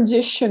that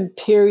transition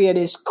period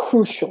is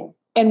crucial.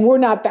 And we're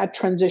not that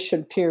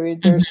transition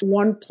period. There's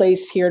one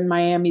place here in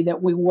Miami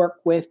that we work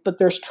with, but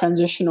there's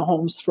transitional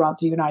homes throughout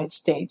the United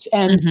States.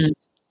 And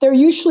they're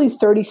usually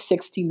 30,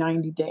 60,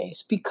 90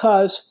 days,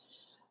 because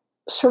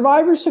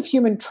survivors of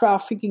human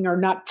trafficking are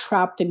not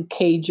trapped in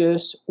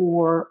cages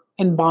or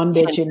in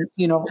bondage and,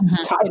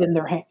 tied in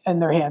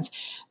their hands.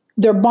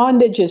 Their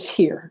bondage is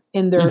here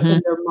in their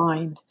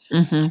mind.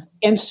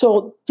 And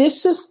so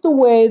this is the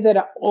way that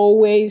I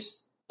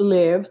always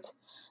lived.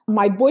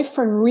 My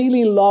boyfriend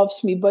really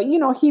loves me, but,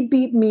 he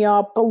beat me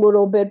up a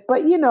little bit,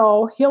 but,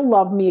 he'll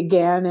love me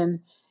again. And,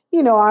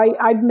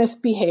 I've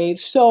misbehaved.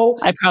 So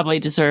I probably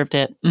deserved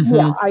it.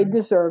 yeah, I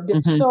deserved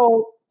it.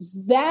 So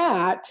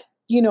that,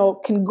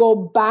 can go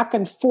back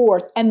and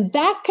forth, and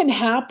that can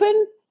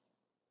happen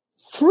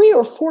 3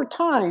 or 4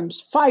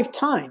 times, 5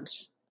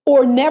 times,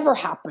 or never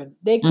happen.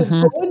 They could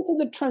go into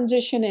the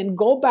transition and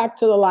go back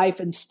to the life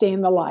and stay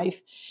in the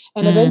life.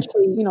 And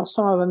eventually,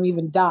 some of them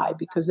even die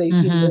because they,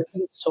 they're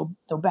so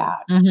bad.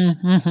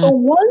 So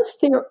once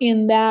they're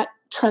in that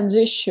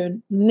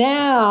transition,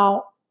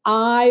 now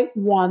I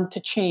want to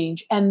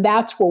change. And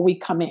that's where we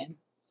come in.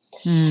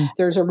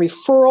 There's a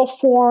referral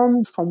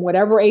form from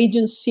whatever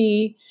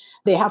agency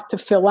they have to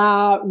fill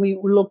out. We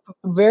look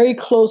very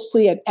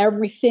closely at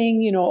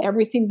everything,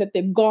 everything that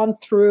they've gone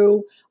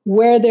through,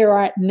 where they're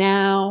at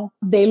now.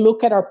 They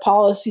look at our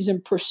policies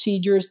and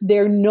procedures.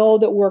 They know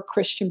that we're a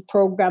Christian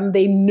program.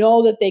 They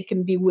know that they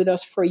can be with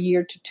us for 1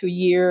 year to 2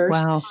 years.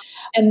 Wow.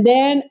 And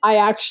then I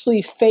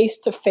actually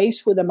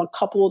face-to-face with them a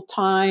couple of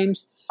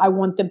times. I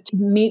want them to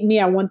meet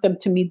me. I want them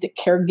to meet the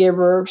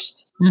caregivers.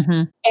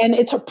 And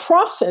it's a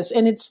process,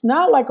 and it's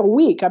not like a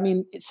week. I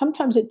mean,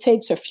 sometimes it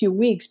takes a few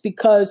weeks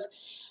because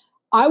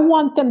I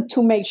want them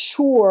to make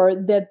sure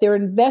that they're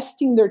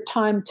investing their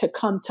time to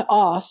come to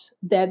us,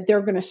 that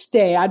they're going to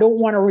stay. I don't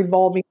want a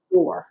revolving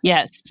door.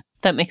 Yes,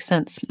 that makes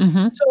sense.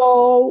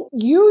 So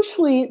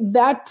usually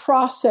that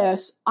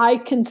process, I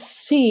can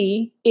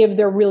see if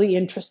they're really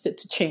interested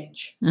to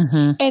change.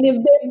 And if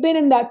they've been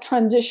in that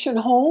transition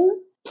home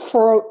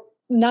for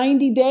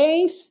 90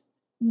 days,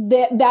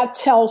 that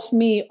tells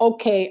me,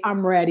 okay,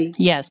 I'm ready.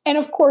 Yes. And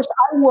of course,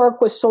 I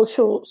work with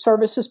social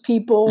services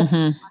people.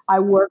 I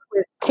work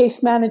with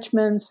case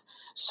managements.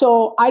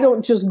 So I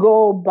don't just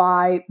go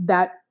by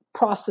that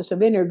process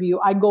of interview.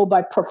 I go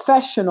by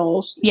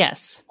professionals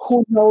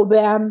who know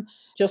them.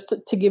 Just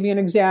to give you an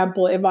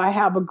example, if I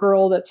have a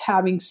girl that's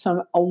having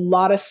a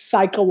lot of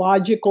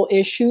psychological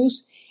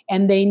issues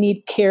and they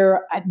need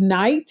care at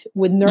night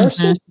with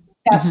nurses,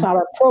 that's not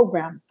our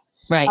program.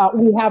 Right.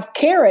 We have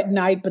care at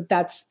night, but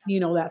that's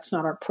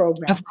not our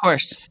program. Of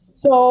course.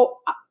 So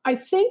I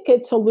think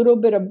it's a little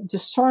bit of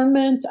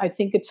discernment. I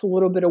think it's a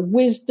little bit of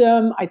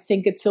wisdom. I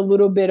think it's a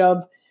little bit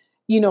of,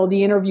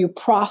 the interview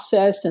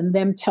process and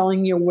them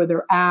telling you where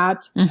they're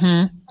at.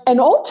 And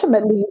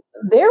ultimately,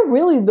 they're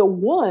really the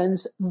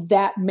ones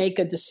that make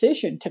a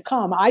decision to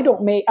come. I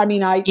don't make,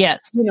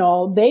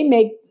 they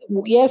make,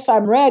 yes,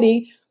 I'm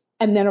ready.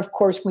 And then, of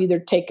course, we either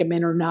take them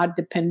in or not,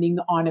 depending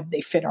on if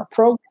they fit our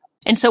program.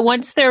 And so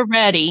once they're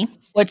ready,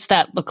 what's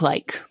that look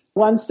like?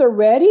 Once they're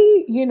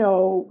ready,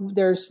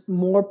 there's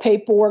more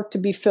paperwork to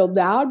be filled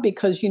out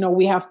because,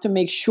 we have to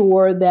make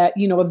sure that,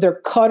 if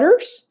they're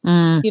cutters,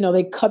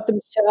 they cut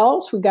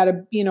themselves. We got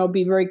to,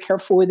 be very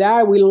careful with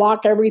that. We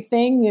lock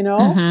everything,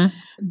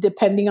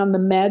 depending on the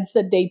meds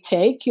that they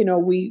take.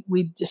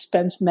 We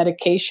dispense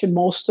medication.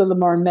 Most of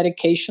them are on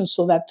medication.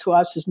 So that to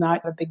us is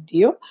not a big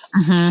deal.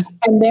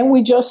 And then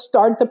we just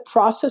start the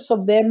process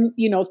of them,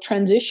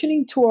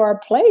 transitioning to our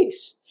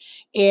place.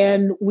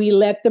 And we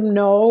let them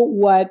know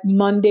what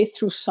Monday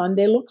through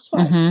Sunday looks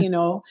like.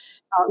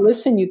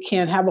 Listen, you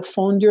can't have a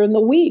phone during the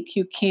week.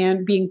 You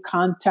can't be in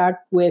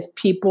contact with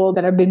people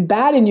that have been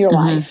bad in your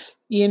life.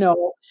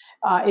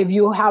 If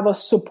you have a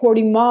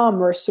supporting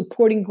mom or a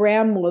supporting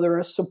grandmother, or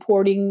a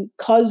supporting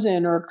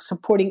cousin or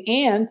supporting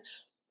aunt,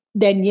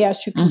 then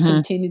yes, you can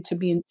continue to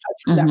be in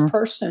touch with that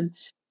person.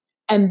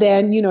 And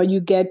then,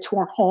 you get to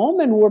our home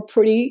and we're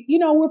pretty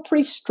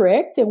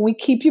strict and we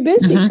keep you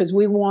busy because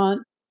we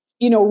want,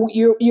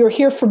 you're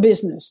here for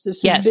business.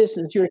 This is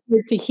business. You're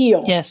here to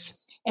heal. Yes.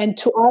 And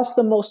to us,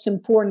 the most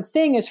important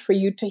thing is for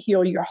you to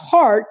heal your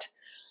heart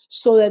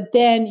so that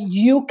then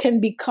you can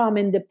become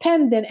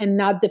independent and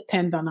not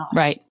depend on us.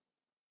 Right.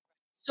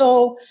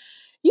 So,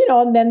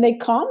 and then they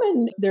come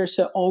and there's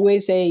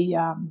always a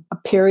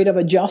period of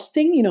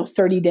adjusting,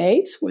 30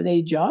 days where they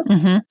adjust.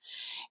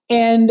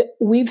 And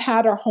we've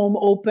had our home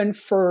open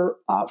for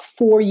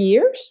 4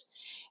 years.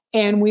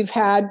 And we've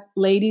had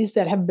ladies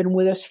that have been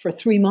with us for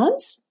 3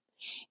 months.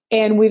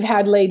 And we've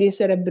had ladies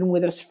that have been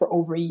with us for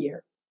over a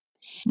year.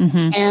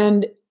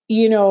 And,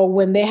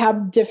 when they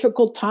have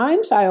difficult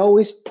times, I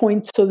always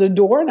point to the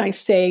door and I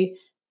say,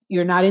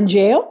 you're not in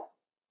jail.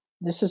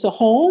 This is a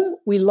home.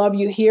 We love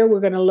you here.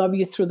 We're going to love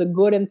you through the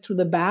good and through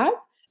the bad.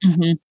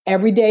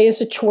 Every day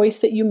is a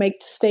choice that you make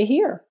to stay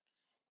here.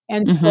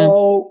 And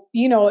so,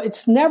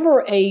 it's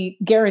never a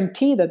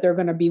guarantee that they're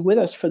going to be with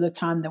us for the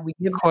time that we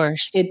give them. Of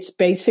course. It's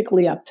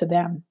basically up to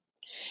them.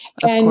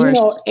 Of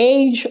course.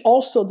 Age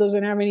also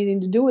doesn't have anything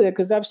to do with it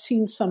because I've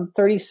seen some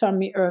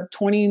 30-some or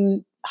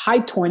 20, high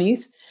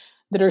 20s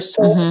that are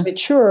so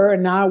mature.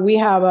 And now we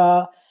have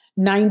a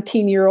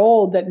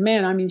 19-year-old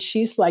that,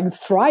 she's like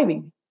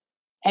thriving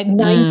at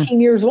 19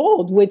 years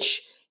old,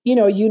 which,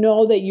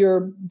 that your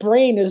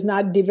brain is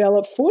not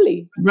developed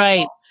fully.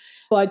 Right.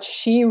 But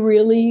she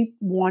really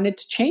wanted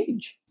to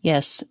change.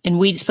 Yes. And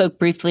we spoke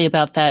briefly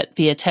about that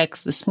via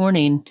text this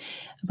morning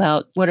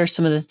about what are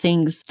some of the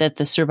things that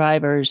the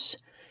survivors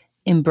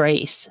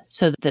embrace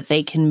so that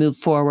they can move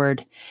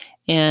forward.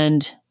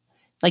 And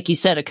like you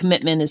said, a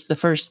commitment is the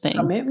first thing.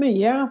 Commitment,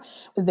 yeah.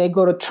 They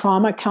go to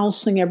trauma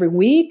counseling every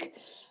week.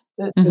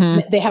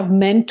 Mm-hmm. They have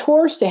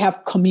mentors. They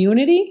have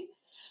community.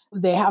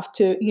 They have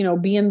to,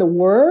 be in the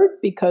Word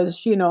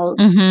because,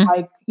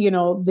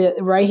 Mm-hmm. the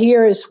right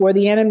here is where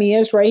the enemy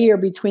is. Right here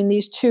between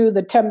these two,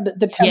 the temple,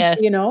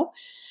 Yes.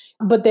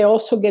 But they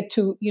also get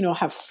to,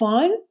 have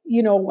fun.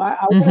 I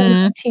want Mm-hmm.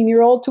 an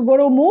 18-year-old to go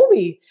to a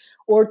movie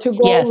or to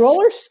go Yes.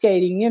 roller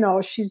skating.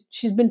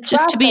 She's been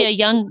Just to be a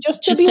young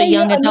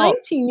a adult.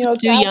 19,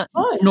 Just to do have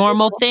fun.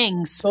 normal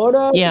things. Go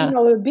to, Yeah.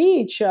 the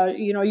beach.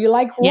 You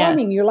like Yes.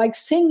 running, you like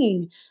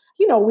singing.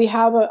 We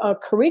have a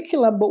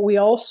curriculum, but we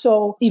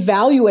also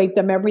evaluate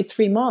them every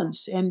 3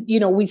 months. And,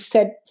 we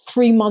set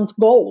 3-month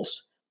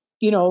goals.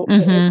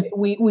 Mm-hmm.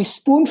 We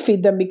spoon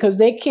feed them because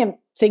they can't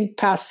think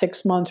past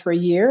 6 months or a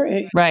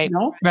year, Right.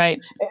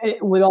 Right.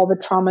 with all the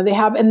trauma they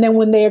have. And then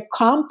when they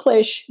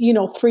accomplish,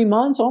 3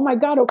 months, oh my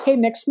God, okay,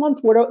 next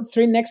month,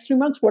 next 3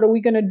 months, what are we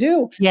going to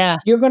do? Yeah.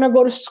 You're going to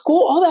go to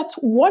school. Oh, that's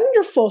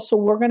wonderful. So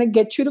we're going to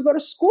get you to go to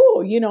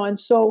school, and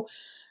so,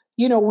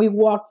 we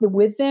walk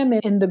with them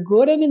in the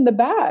good and in the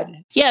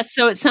bad. Yeah.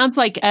 So it sounds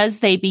like as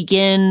they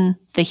begin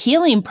the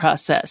healing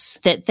process,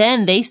 that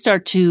then they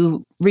start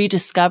to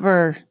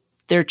rediscover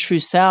their true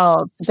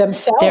selves,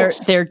 themselves,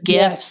 their gifts,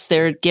 yes.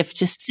 Their gift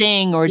to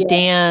sing or Yes.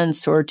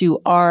 dance or do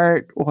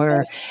art or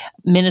Yes.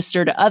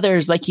 minister to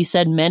others. Like you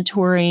said,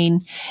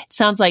 mentoring. It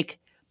sounds like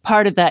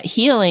part of that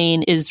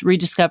healing is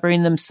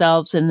rediscovering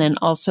themselves and then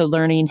also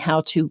learning how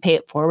to pay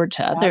it forward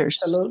to others.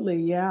 Absolutely.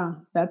 Yeah.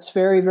 That's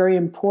very, very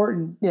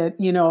important. That,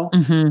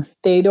 Mm-hmm.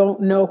 they don't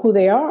know who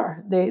they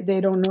are. They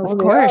don't know Of who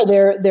course. they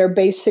are. They're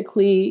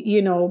basically,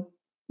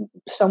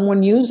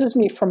 someone uses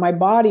me for my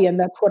body and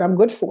that's what I'm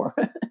good for.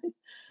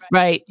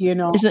 Right. And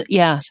That's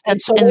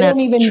so they don't that's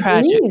even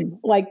tragic. dream.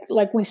 Like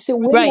we sit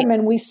with Right. them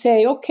and we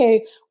say,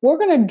 okay, we're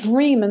going to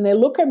dream. And they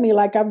look at me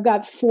like I've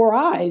got 4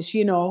 eyes,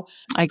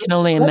 I can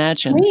only Let's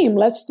imagine. dream.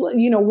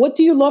 What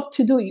do you love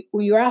to do?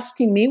 You're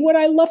asking me what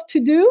I love to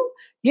do?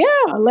 Yeah.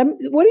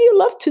 What do you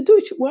love to do?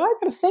 Well, I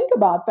got to think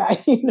about that,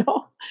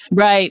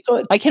 Right.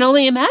 So I can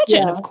only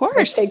imagine, of so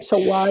course. it takes a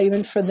while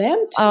even for them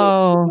to,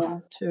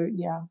 Oh.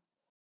 yeah.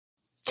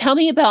 Tell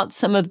me about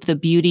some of the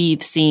beauty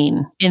you've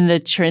seen in the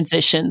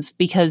transitions,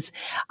 because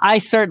I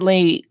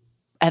certainly,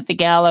 at the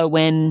gala,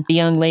 when the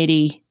young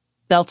lady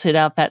belted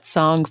out that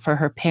song for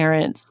her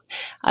parents,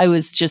 I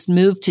was just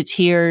moved to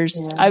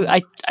tears. Yeah.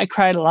 I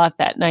cried a lot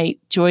that night,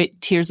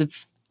 tears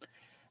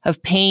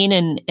of pain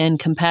and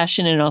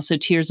compassion, and also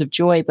tears of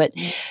joy. But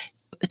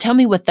tell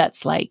me what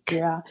that's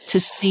like to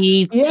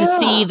see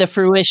the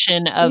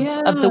fruition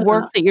of the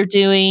work that you're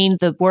doing,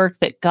 the work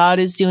that God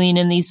is doing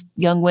in these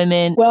young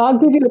women. Well, I'll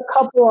give you a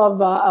couple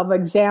of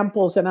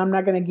examples, and I'm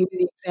not going to give you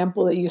the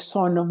example that you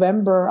saw in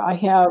November. I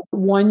have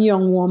one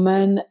young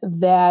woman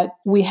that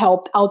we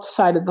helped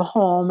outside of the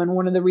home, and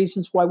one of the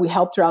reasons why we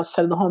helped her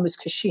outside of the home is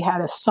because she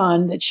had a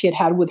son that she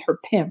had with her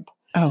pimp.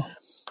 Oh.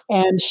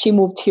 And she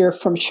moved here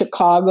from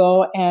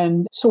Chicago.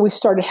 And so we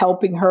started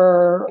helping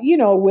her,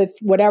 with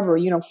whatever,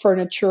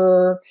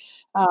 furniture,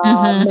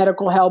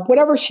 medical help,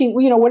 whatever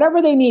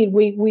whatever they need,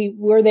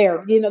 we're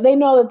there. They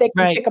know that they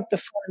can pick up the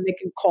phone and they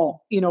can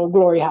call,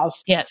 Glory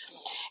House. Yes.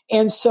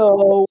 And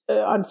so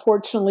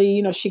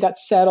unfortunately, she got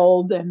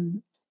settled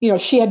and,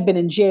 she had been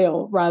in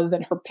jail rather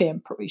than her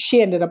pimp.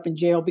 She ended up in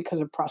jail because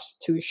of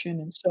prostitution.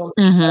 And so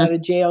she got out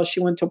of jail. She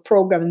went to a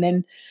program and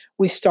then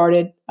we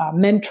started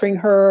mentoring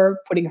her,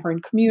 putting her in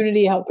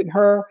community, helping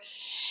her.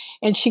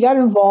 And she got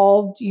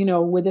involved,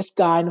 with this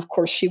guy. And of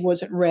course, she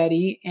wasn't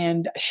ready.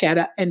 And she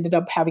ended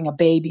up having a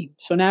baby.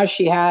 So now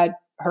she had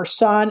her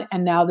son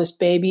and now this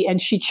baby.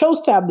 And she chose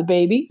to have the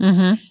baby.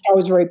 I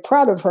was very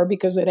proud of her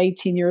because at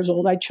 18 years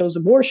old, I chose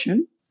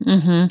abortion.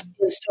 And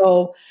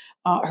so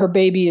her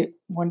baby,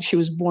 when she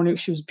was born,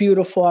 she was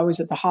beautiful. I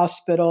was at the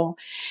hospital.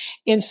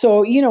 And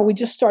so, we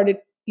just started,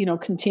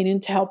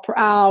 continuing to help her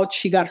out.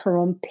 She got her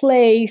own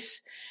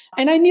place.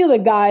 And I knew the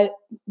guy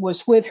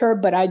was with her,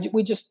 but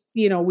we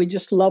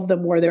just love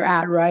them where they're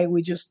at, right?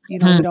 We just, we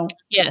don't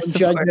judge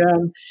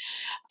them.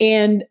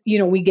 And,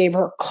 we gave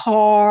her a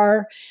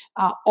car,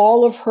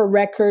 all of her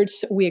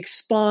records we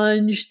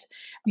expunged.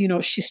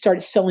 She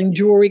started selling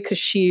jewelry because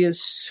she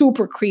is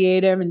super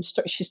creative and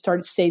she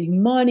started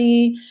saving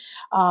money,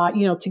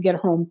 to get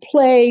her own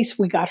place.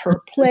 We got her a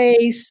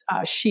place.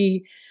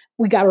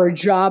 We got her a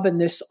job in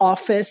this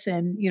office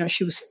and,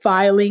 she was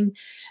filing.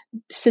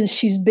 Since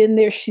she's been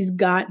there, she's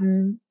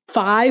gotten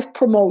 5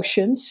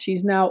 promotions.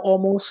 She's now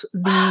almost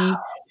the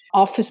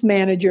office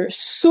manager.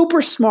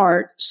 Super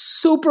smart,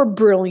 super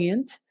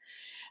brilliant.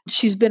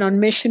 She's been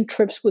on mission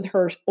trips with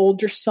her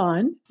older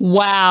son.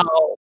 Wow.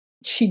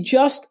 She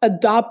just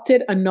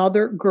adopted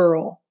another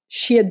girl.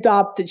 She's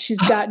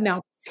got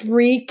now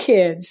 3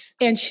 kids,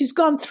 and she's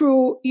gone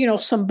through,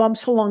 some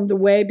bumps along the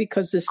way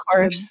because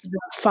the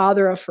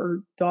father of her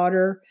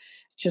daughter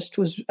just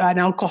was an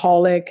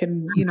alcoholic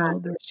and,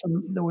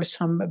 there was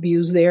some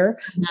abuse there.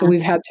 So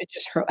we've had to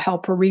just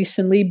help her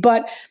recently,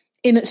 but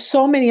in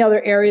so many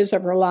other areas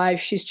of her life,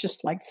 she's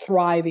just like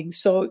thriving.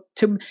 So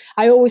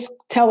I always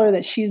tell her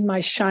that she's my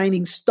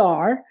shining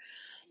star.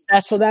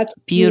 So that's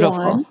beautiful.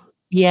 one.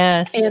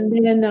 Yes. And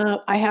then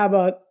I have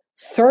a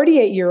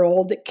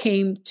 38-year-old that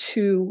came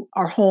to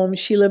our home.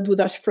 She lived with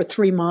us for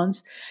 3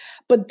 months.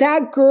 But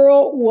that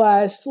girl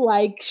was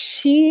like,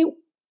 she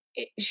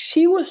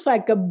was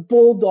like a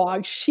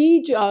bulldog.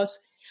 She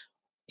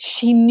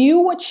knew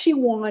what she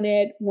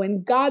wanted.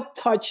 When God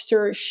touched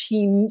her,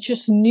 she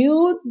just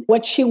knew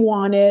what she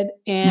wanted.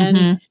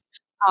 And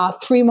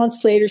 3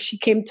 months later, she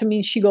came to me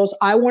and she goes,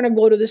 I want to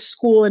go to this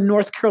school in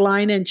North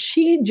Carolina. And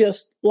she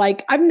just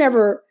like,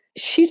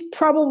 she's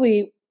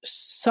probably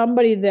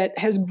somebody that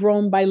has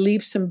grown by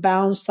leaps and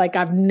bounds like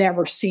I've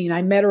never seen.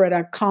 I met her at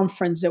a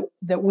conference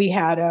that we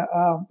had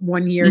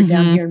 1 year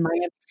down here in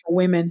Miami for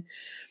women.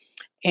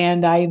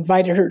 And I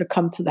invited her to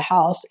come to the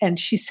house. And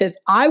she said,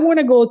 I want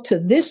to go to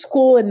this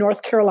school in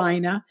North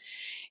Carolina.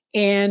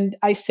 And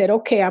I said,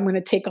 okay, I'm going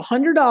to take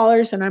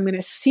 $100 and I'm going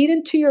to seed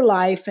into your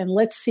life and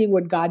let's see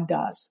what God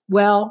does.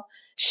 Well,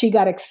 she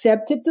got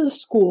accepted to the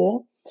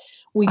school.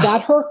 We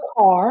got her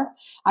car.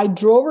 I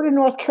drove her to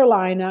North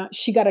Carolina.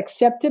 She got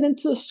accepted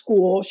into the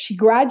school. She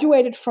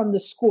graduated from the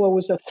school. It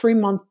was a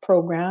 3-month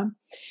program.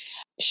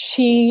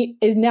 She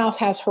now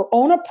has her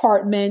own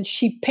apartment.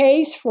 She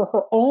pays for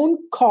her own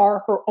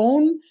car, her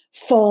own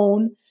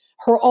phone,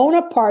 her own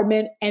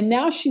apartment. And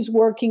now she's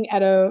working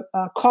at a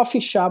coffee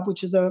shop,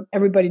 which is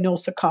everybody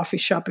knows the coffee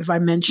shop if I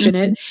mention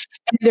it. And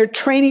they're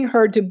training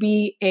her to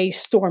be a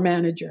store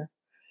manager.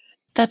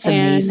 That's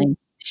amazing.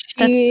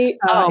 She is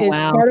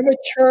part of a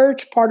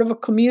church, part of a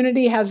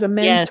community, has a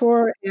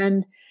mentor. Yes.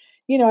 And,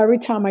 every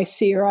time I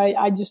see her,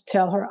 I just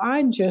tell her,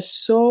 I'm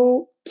just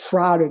so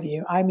proud of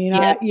you. I mean,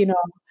 yes.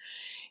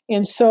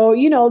 And so,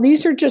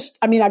 these are just,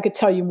 I could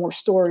tell you more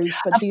stories,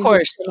 but of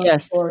course,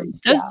 yes. Stories.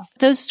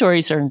 Those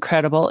stories are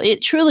incredible.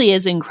 It truly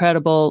is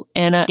incredible.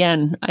 And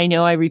again, I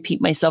know I repeat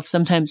myself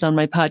sometimes on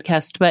my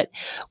podcast, but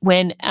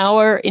when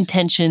our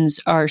intentions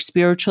are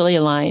spiritually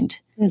aligned,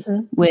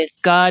 with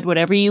God,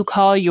 whatever you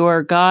call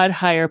your God,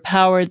 higher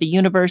power, the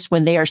universe,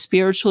 when they are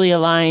spiritually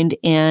aligned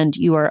and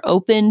you are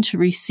open to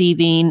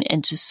receiving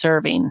and to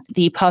serving,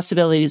 the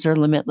possibilities are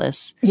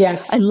limitless.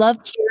 Yes. I love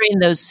hearing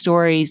those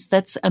stories.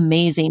 That's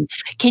amazing.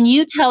 Can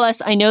you tell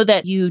us, I know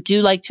that you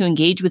do like to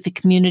engage with the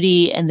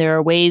community and there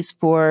are ways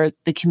for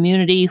the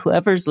community,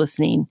 whoever's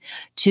listening,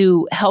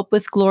 to help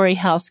with Glory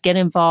House, get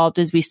involved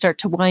as we start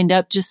to wind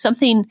up, just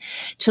something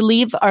to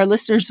leave our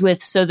listeners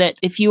with so that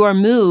if you are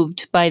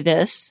moved by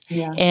this,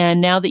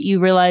 and now that you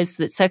realize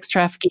that sex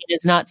trafficking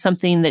is not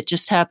something that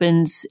just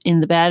happens in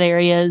the bad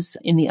areas,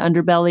 in the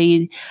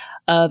underbelly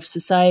of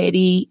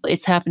society,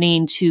 it's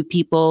happening to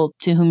people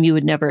to whom you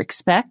would never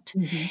expect.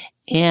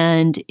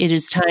 And it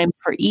is time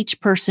for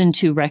each person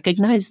to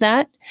recognize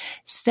that,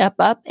 step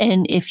up.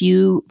 And if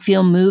you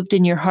feel moved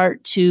in your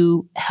heart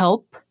to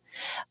help,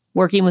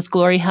 working with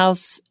Glory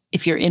House,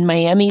 if you're in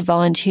Miami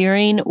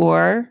volunteering,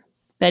 or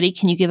Betty,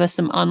 can you give us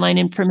some online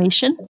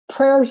information?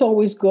 Prayer is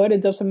always good. It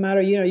doesn't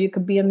matter, you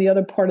could be in the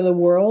other part of the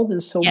world.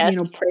 And so,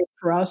 pray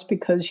for us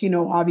because,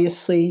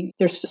 obviously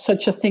there's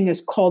such a thing as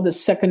called a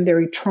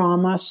secondary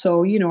trauma.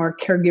 So, our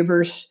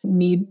caregivers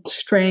need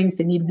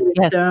strength and need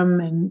wisdom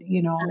and,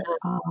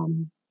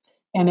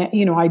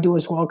 I do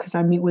as well because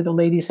I meet with the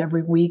ladies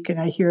every week and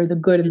I hear the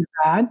good and the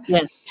bad.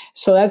 Yes.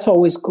 So that's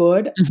always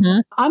good.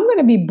 I'm going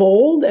to be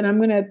bold and I'm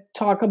going to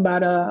talk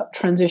about a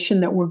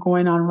transition that we're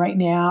going on right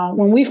now.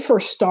 When we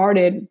first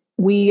started,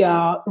 we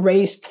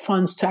raised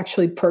funds to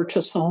actually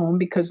purchase a home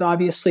because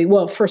obviously,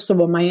 well, first of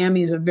all,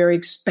 Miami is a very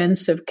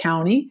expensive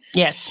county.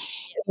 Yes.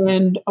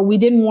 And we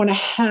didn't want to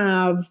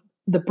have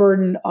the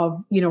burden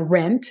of,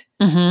 rent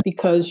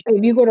because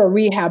if you go to a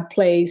rehab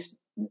place,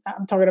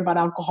 I'm talking about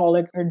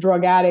alcoholic or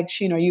drug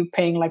addicts, you're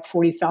paying like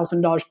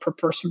 $40,000 per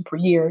person per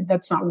year.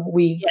 That's not what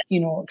we,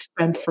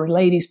 expend for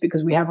ladies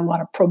because we have a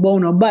lot of pro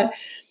bono, but,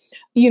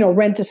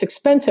 rent is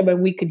expensive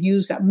and we could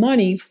use that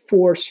money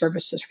for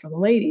services for the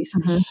ladies.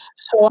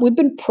 So we've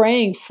been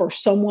praying for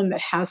someone that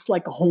has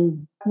like a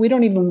home. We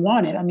don't even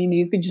want it.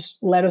 you could just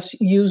let us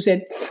use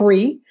it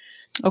free.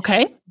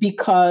 Okay.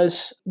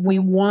 Because we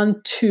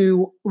want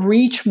to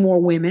reach more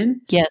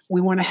women. Yes. We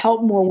want to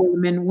help more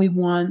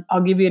women.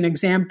 I'll give you an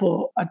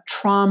example. A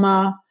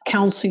trauma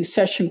counseling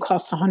session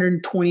costs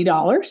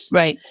 $120.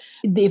 Right.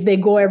 If they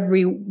go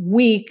every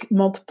week,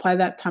 multiply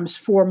that times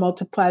 4,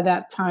 multiply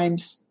that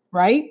times,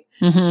 right?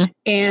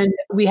 And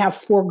we have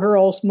 4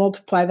 girls,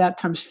 multiply that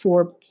times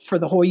 4 for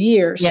the whole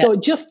year. Yes. So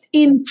just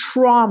in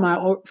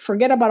trauma, or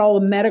forget about all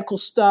the medical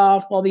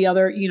stuff, all the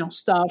other,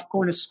 stuff,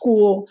 going to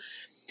school.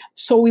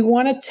 So we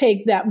want to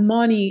take that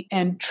money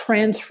and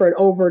transfer it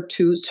over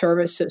to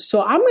services.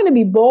 So I'm going to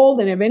be bold.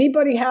 And if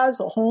anybody has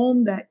a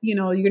home that,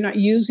 you're not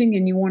using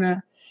and you want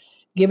to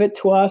give it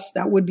to us,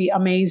 that would be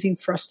amazing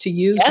for us to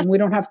use. Yes. And we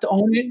don't have to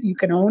own it. You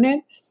can own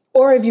it.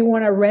 Or if you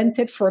want to rent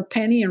it for a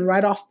penny and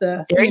write off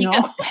the, there you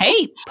go.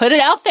 Hey, put it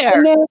out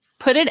there.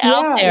 Put it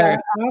out there.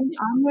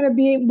 I'm going to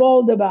be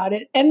bold about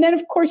it. And then,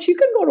 of course, you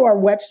can go to our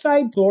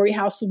website,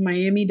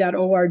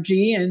 gloryhouseofmiami.org.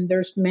 And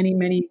there's many,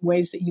 many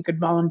ways that you could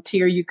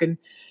volunteer. You can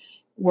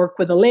work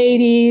with the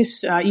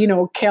ladies.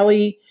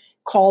 Kelly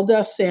called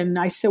us, and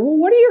I said, well,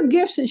 what are your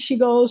gifts? And she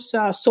goes,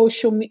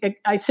 social media.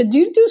 I said, do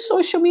you do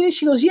social media?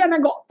 She goes, yeah. And I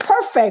go,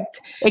 perfect.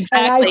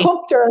 Exactly. And I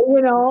hooked her,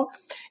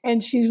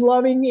 and she's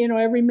loving,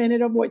 every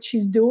minute of what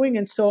she's doing.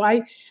 And so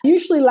I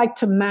usually like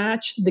to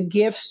match the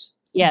gifts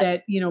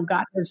that,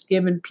 God has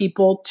given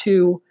people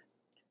to,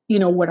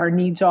 what our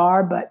needs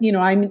are. But,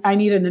 I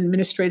need an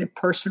administrative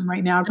person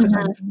right now because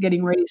I'm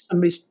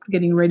somebody's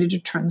getting ready to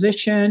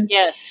transition.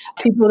 Yes.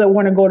 People that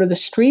want to go to the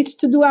streets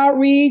to do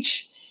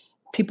outreach,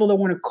 people that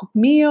want to cook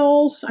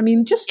meals. I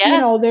mean, just,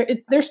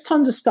 there's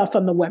tons of stuff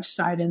on the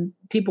website, and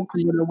people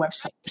can go to the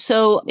website.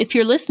 So if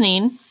you're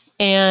listening,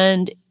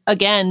 and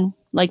again,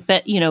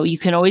 you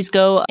can always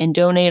go and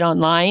donate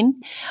online.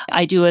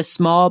 I do a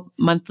small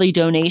monthly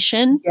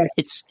donation. Yes.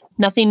 It's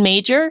nothing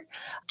major,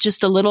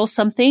 just a little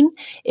something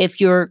if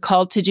you're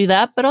called to do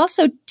that. But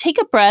also take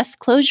a breath,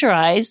 close your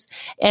eyes,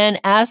 and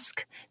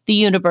ask the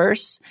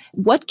universe,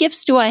 what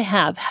gifts do I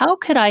have? How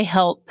could I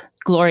help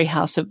Glory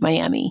House of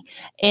Miami?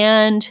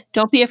 And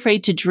don't be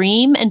afraid to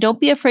dream, and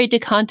don't be afraid to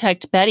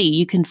contact Betty.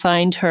 You can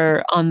find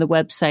her on the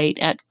website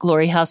at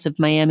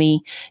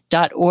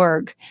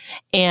gloryhouseofmiami.org.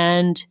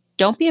 And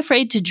don't be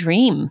afraid to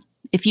dream.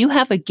 If you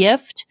have a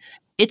gift,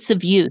 it's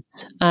of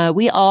use.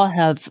 We all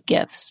have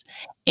gifts.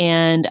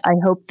 And I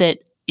hope that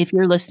if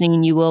you're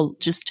listening, you will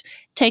just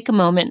take a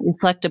moment and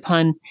reflect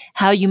upon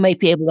how you might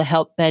be able to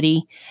help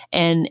Betty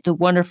and the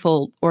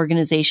wonderful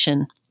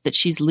organization that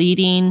she's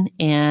leading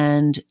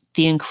and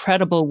the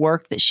incredible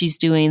work that she's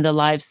doing, the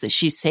lives that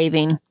she's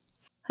saving.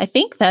 I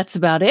think that's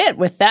about it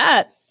with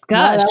that.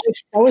 Gosh. Wow,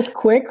 that was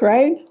quick,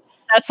 right?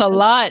 That's a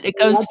lot. It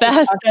goes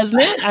fast, doesn't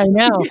it? I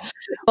know.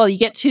 Well, you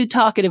get two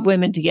talkative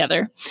women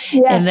together.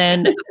 Yes. And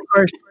then, of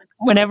course,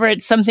 whenever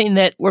it's something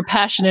that we're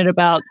passionate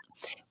about,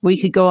 we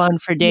could go on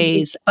for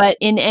days. But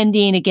in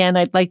ending, again,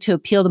 I'd like to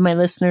appeal to my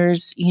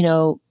listeners,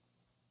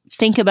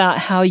 think about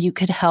how you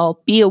could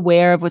help. Be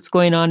aware of what's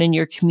going on in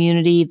your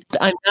community.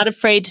 I'm not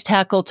afraid to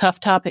tackle tough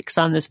topics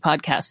on this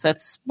podcast.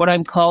 That's what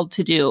I'm called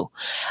to do.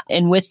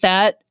 And with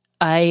that,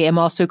 I am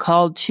also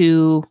called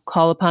to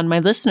call upon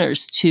my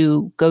listeners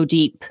to go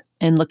deep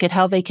and look at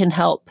how they can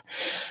help.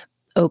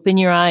 Open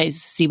your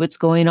eyes, see what's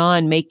going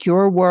on, make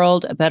your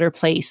world a better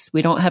place.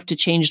 We don't have to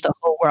change the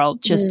whole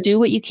world. Just do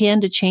what you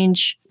can to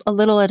change a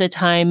little at a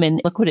time,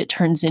 and look what it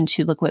turns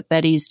into. Look what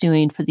Betty's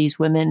doing for these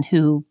women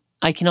who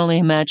I can only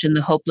imagine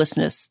the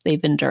hopelessness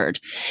they've endured.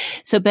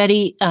 So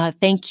Betty,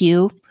 thank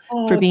you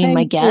for being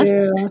my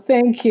guest.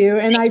 Thank you.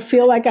 And I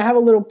feel like I have a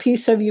little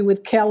piece of you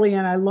with Kelly,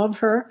 and I love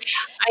her.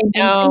 I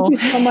know. And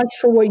thank you so much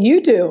for what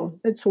you do.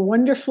 It's a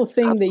wonderful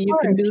thing that you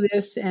can do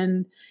this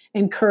and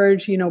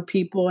encourage,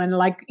 people. And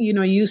like,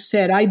 you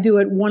said, I do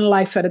it one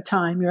life at a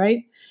time,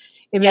 right?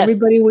 If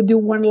everybody would do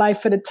one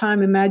life at a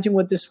time, imagine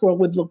what this world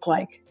would look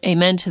like.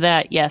 Amen to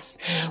that. Yes.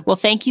 Well,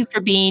 thank you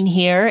for being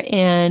here.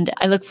 And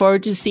I look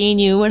forward to seeing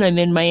you when I'm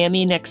in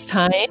Miami next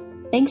time.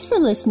 Thanks for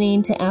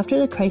listening to After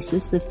the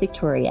Crisis with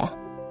Victoria.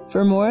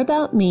 For more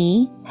about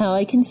me, how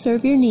I can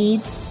serve your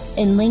needs,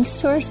 and links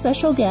to our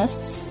special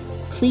guests,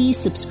 please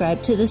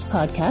subscribe to this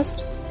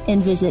podcast and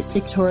visit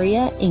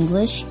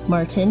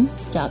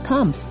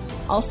victoriaenglishmartin.com.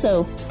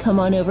 Also, come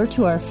on over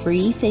to our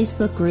free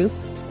Facebook group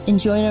and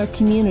join our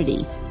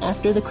community,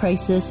 After the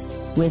Crisis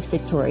with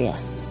Victoria.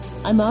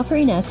 I'm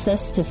offering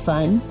access to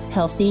fun,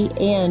 healthy,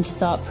 and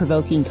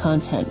thought-provoking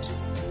content.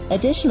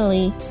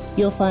 Additionally,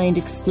 you'll find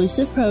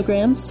exclusive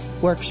programs,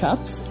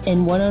 workshops,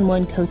 and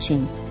one-on-one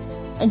coaching.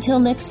 Until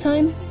next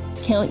time,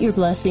 count your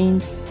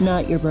blessings,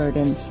 not your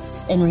burdens.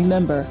 And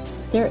remember,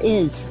 there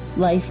is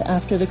life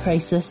after the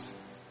crisis.